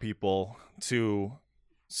more and more people to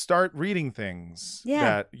start reading things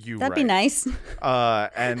that you that'd write. Be nice.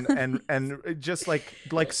 And just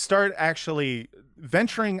like start actually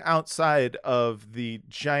venturing outside of the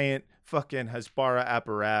giant fucking Hasbara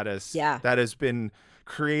apparatus that has been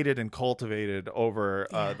created and cultivated over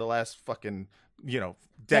the last fucking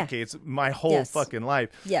decades, my whole fucking life.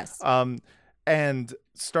 Yes. And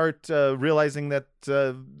start realizing that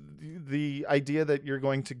the idea that you're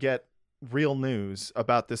going to get real news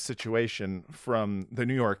about this situation from the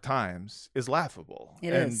New York Times is laughable.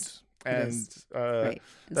 It is. Right. It's that's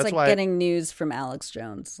like why getting news from Alex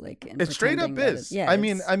Jones. Like it straight up is. I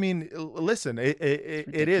mean, listen, it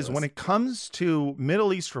is. When it comes to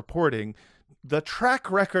Middle East reporting, the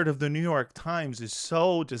track record of the New York Times is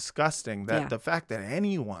so disgusting that the fact that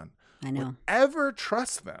anyone would ever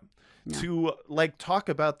trust them to like talk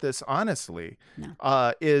about this honestly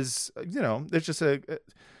is, there's just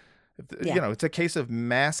it's a case of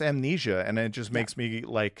mass amnesia, and it just makes me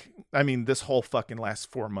like, I mean, this whole fucking last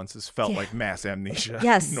 4 months has felt like mass amnesia.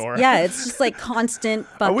 Yes. Nora. Yeah, it's just like constant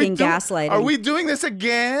fucking gaslighting. Are we doing this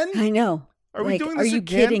again? I know. Are we doing this again? Are you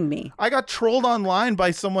kidding me? I got trolled online by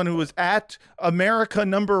someone who was at America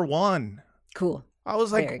 #1. Cool. I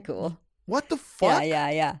was like, very cool. What the fuck?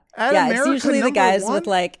 Yeah. At America it's usually the guys #1? with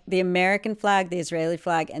like the American flag, the Israeli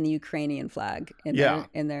flag, and the Ukrainian flag in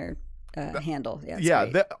their handle.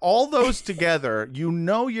 Yeah. All those together,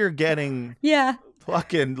 you're getting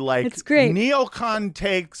fucking like It's great. neocon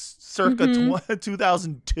takes circa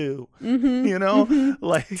 2002. You know,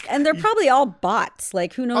 like, And they're probably all bots.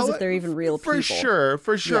 Like, who knows Oh, if they're even real for people?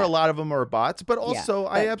 For sure, Yeah. a lot of them are bots, but also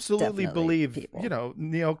I but absolutely definitely believe people. you know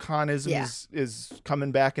neoconism Yeah. is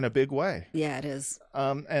coming back in a big way. Yeah, it is.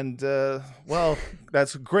 Well,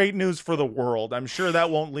 that's great news for the world. I'm sure that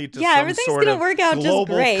won't lead to Yeah, some everything's sort gonna of work out just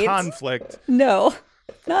global great. conflict. No,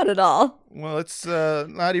 not at all. Well, let's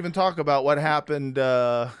not even talk about what happened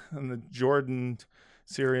in the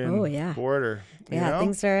Jordan-Syrian border. You Yeah, know?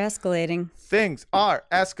 things are escalating. Things are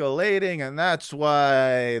escalating, and that's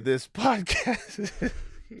why this podcast is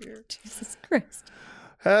here. Jesus Christ.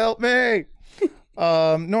 Help me.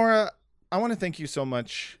 Nora, I want to thank you so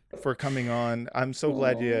much for coming on. I'm so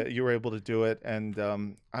glad you were able to do it,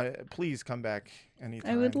 and please come back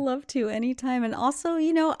anytime. I would love to anytime. And also,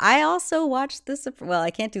 you know, I also watched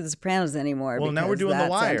I can't do The Sopranos anymore. Well, now we're because doing The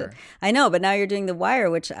that's Wire. ended. I know, but now you're doing The Wire,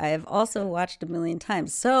 which I have also watched a million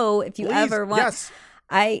times. So if you ever want, yes.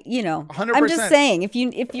 I, you know, 100%. I'm just saying, if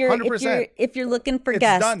you're 100%. looking for It's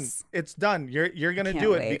guests, It's done. You're gonna Can't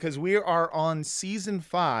do it wait. because we are on season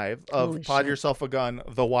 5 of Holy Pod shit. Yourself a Gun,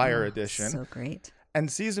 The Wire edition. so great.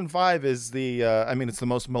 And season 5 is the, it's the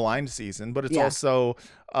most maligned season, but it's Yeah. also,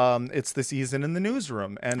 it's the season in the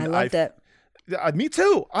newsroom. And I loved it. Me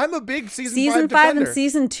too. I'm a big season 5 Season 5 defender. and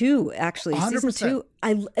season 2, actually. 100%. Season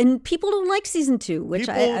 2, and people don't like season 2, which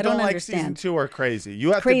People I don't like understand. season 2 are crazy.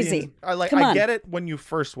 You have Crazy. to be. Come I on. get it when you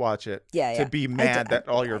first watch it. Yeah, To yeah. be mad that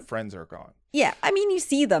all your friends are gone. Yeah, I mean, you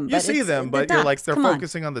see them. You but see it's them, the but you're like docs. they're Come on.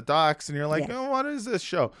 focusing on the docs, and you're like, Yeah. oh, what is this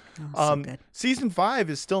show? so good. Season 5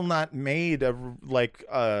 is still not made a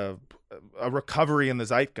recovery in the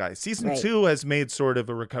zeitgeist. Season Right. 2 has made sort of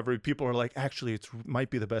a recovery. People are like, actually, it might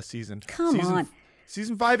be the best season. Come on.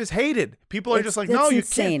 Season 5 is hated. People are just like, It's no, you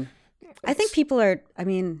insane. can't. I think people are, I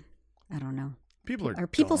mean, I don't know. People are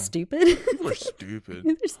people dumb. stupid? People are stupid.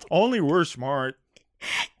 Only we're smart.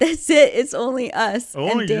 That's it. It's only us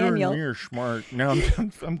Only and you Daniel. and me are smart. Now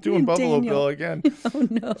I'm doing and Buffalo Daniel. Bill again. Oh,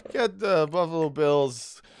 no. Get the Buffalo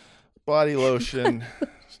Bill's body lotion.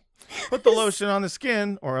 Put the lotion on the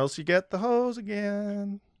skin, or else you get the hose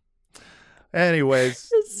again. Anyways,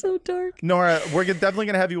 It's so dark. Nora, we're definitely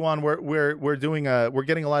gonna have you on. We're getting a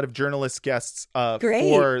lot of journalist guests Great.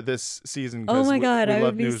 for this season. 'cause Oh my God, we I love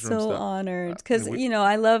would be newsroom so stuff. honored because we- you know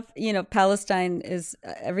I love Palestine is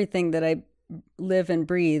everything that I live and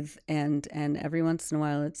breathe, and every once in a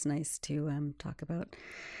while it's nice to talk about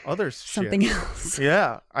Other something shit. else.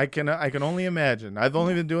 Yeah, I can only imagine. I've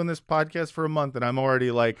only been doing this podcast for a month, and I'm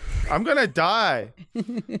already like, I'm gonna die.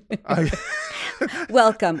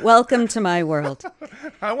 Welcome to my world.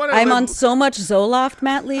 I'm on so much Zoloft,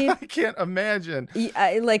 Matt Lee. I can't imagine.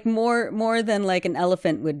 Like more than like an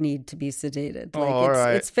elephant would need to be sedated. Like all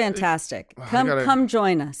right. it's fantastic. Come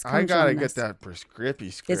join us. I gotta get us. that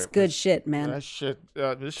prescription. It's good shit, man. That shit.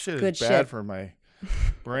 This shit good is bad shit. for my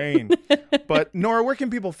brain. But Nora, where can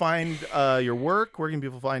people find your work? Where can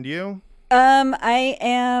people find you? I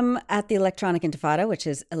am at the Electronic Intifada, which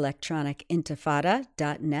is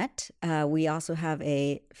electronicintifada.net. We also have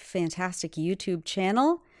a fantastic YouTube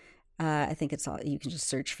channel. I think it's all, you can just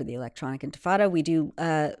search for the Electronic Intifada. We do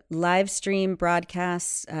live stream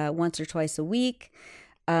broadcasts once or twice a week.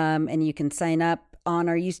 And you can sign up on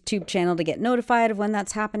our YouTube channel to get notified of when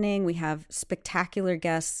that's happening. We have spectacular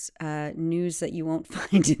guests, news that you won't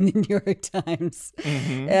find in the New York Times.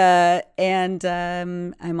 And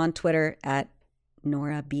I'm on Twitter at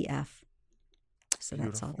NoraBF. So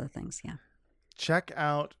that's all the things, yeah. Check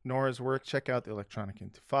out Nora's work. Check out the Electronic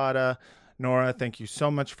Intifada. Nora, thank you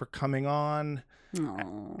so much for coming on.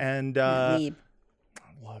 Aww, And Leib.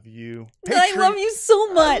 I love you. I love you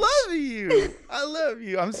so much. I love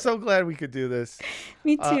you. I'm so glad we could do this.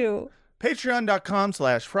 Me too.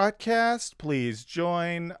 Patreon.com/Frotcast. Please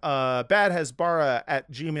join.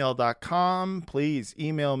 badhasbara@gmail.com. Please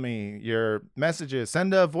email me your messages.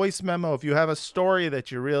 Send a voice memo if you have a story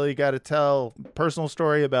that you really got to tell. Personal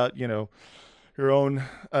story about, your own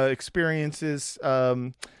experiences.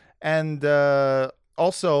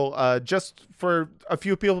 Also, just for a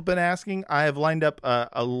few people have been asking, I have lined up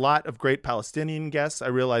a lot of great Palestinian guests. I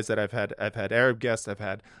realize that I've had Arab guests, I've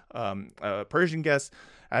had Persian guests,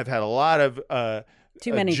 I've had a lot of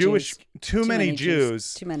Too many Jewish, Jews. too many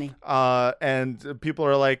Jews. Too many. And people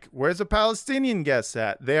are like, "Where's the Palestinian guests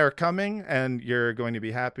at?" They are coming, and you're going to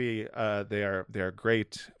be happy. They are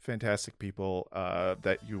great, fantastic people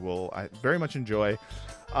that you will very much enjoy.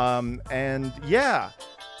 And yeah.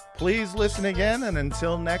 Please listen again, and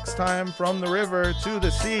until next time, from the river to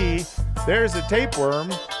the sea, there's a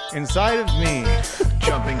tapeworm inside of me.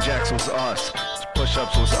 Jumping Jacks was us.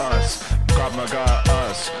 push-ups was us. Krav Maga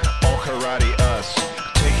us. All karate us.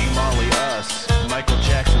 Taking Molly us. Michael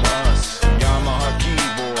Jackson us. Yamaha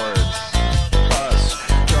keyboards us.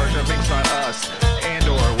 Jar Jar Binks not us.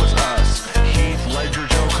 Andor was us. Heath Ledger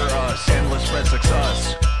Joker us. Endless Breadsticks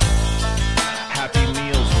us. Happy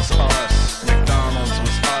Meals was us. McDonald's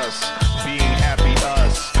was us. Being happy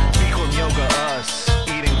us. Bikram yoga us.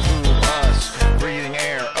 Eating food us. Breathing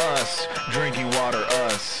air us. Drinking water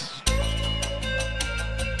us.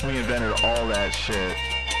 We invented all that shit.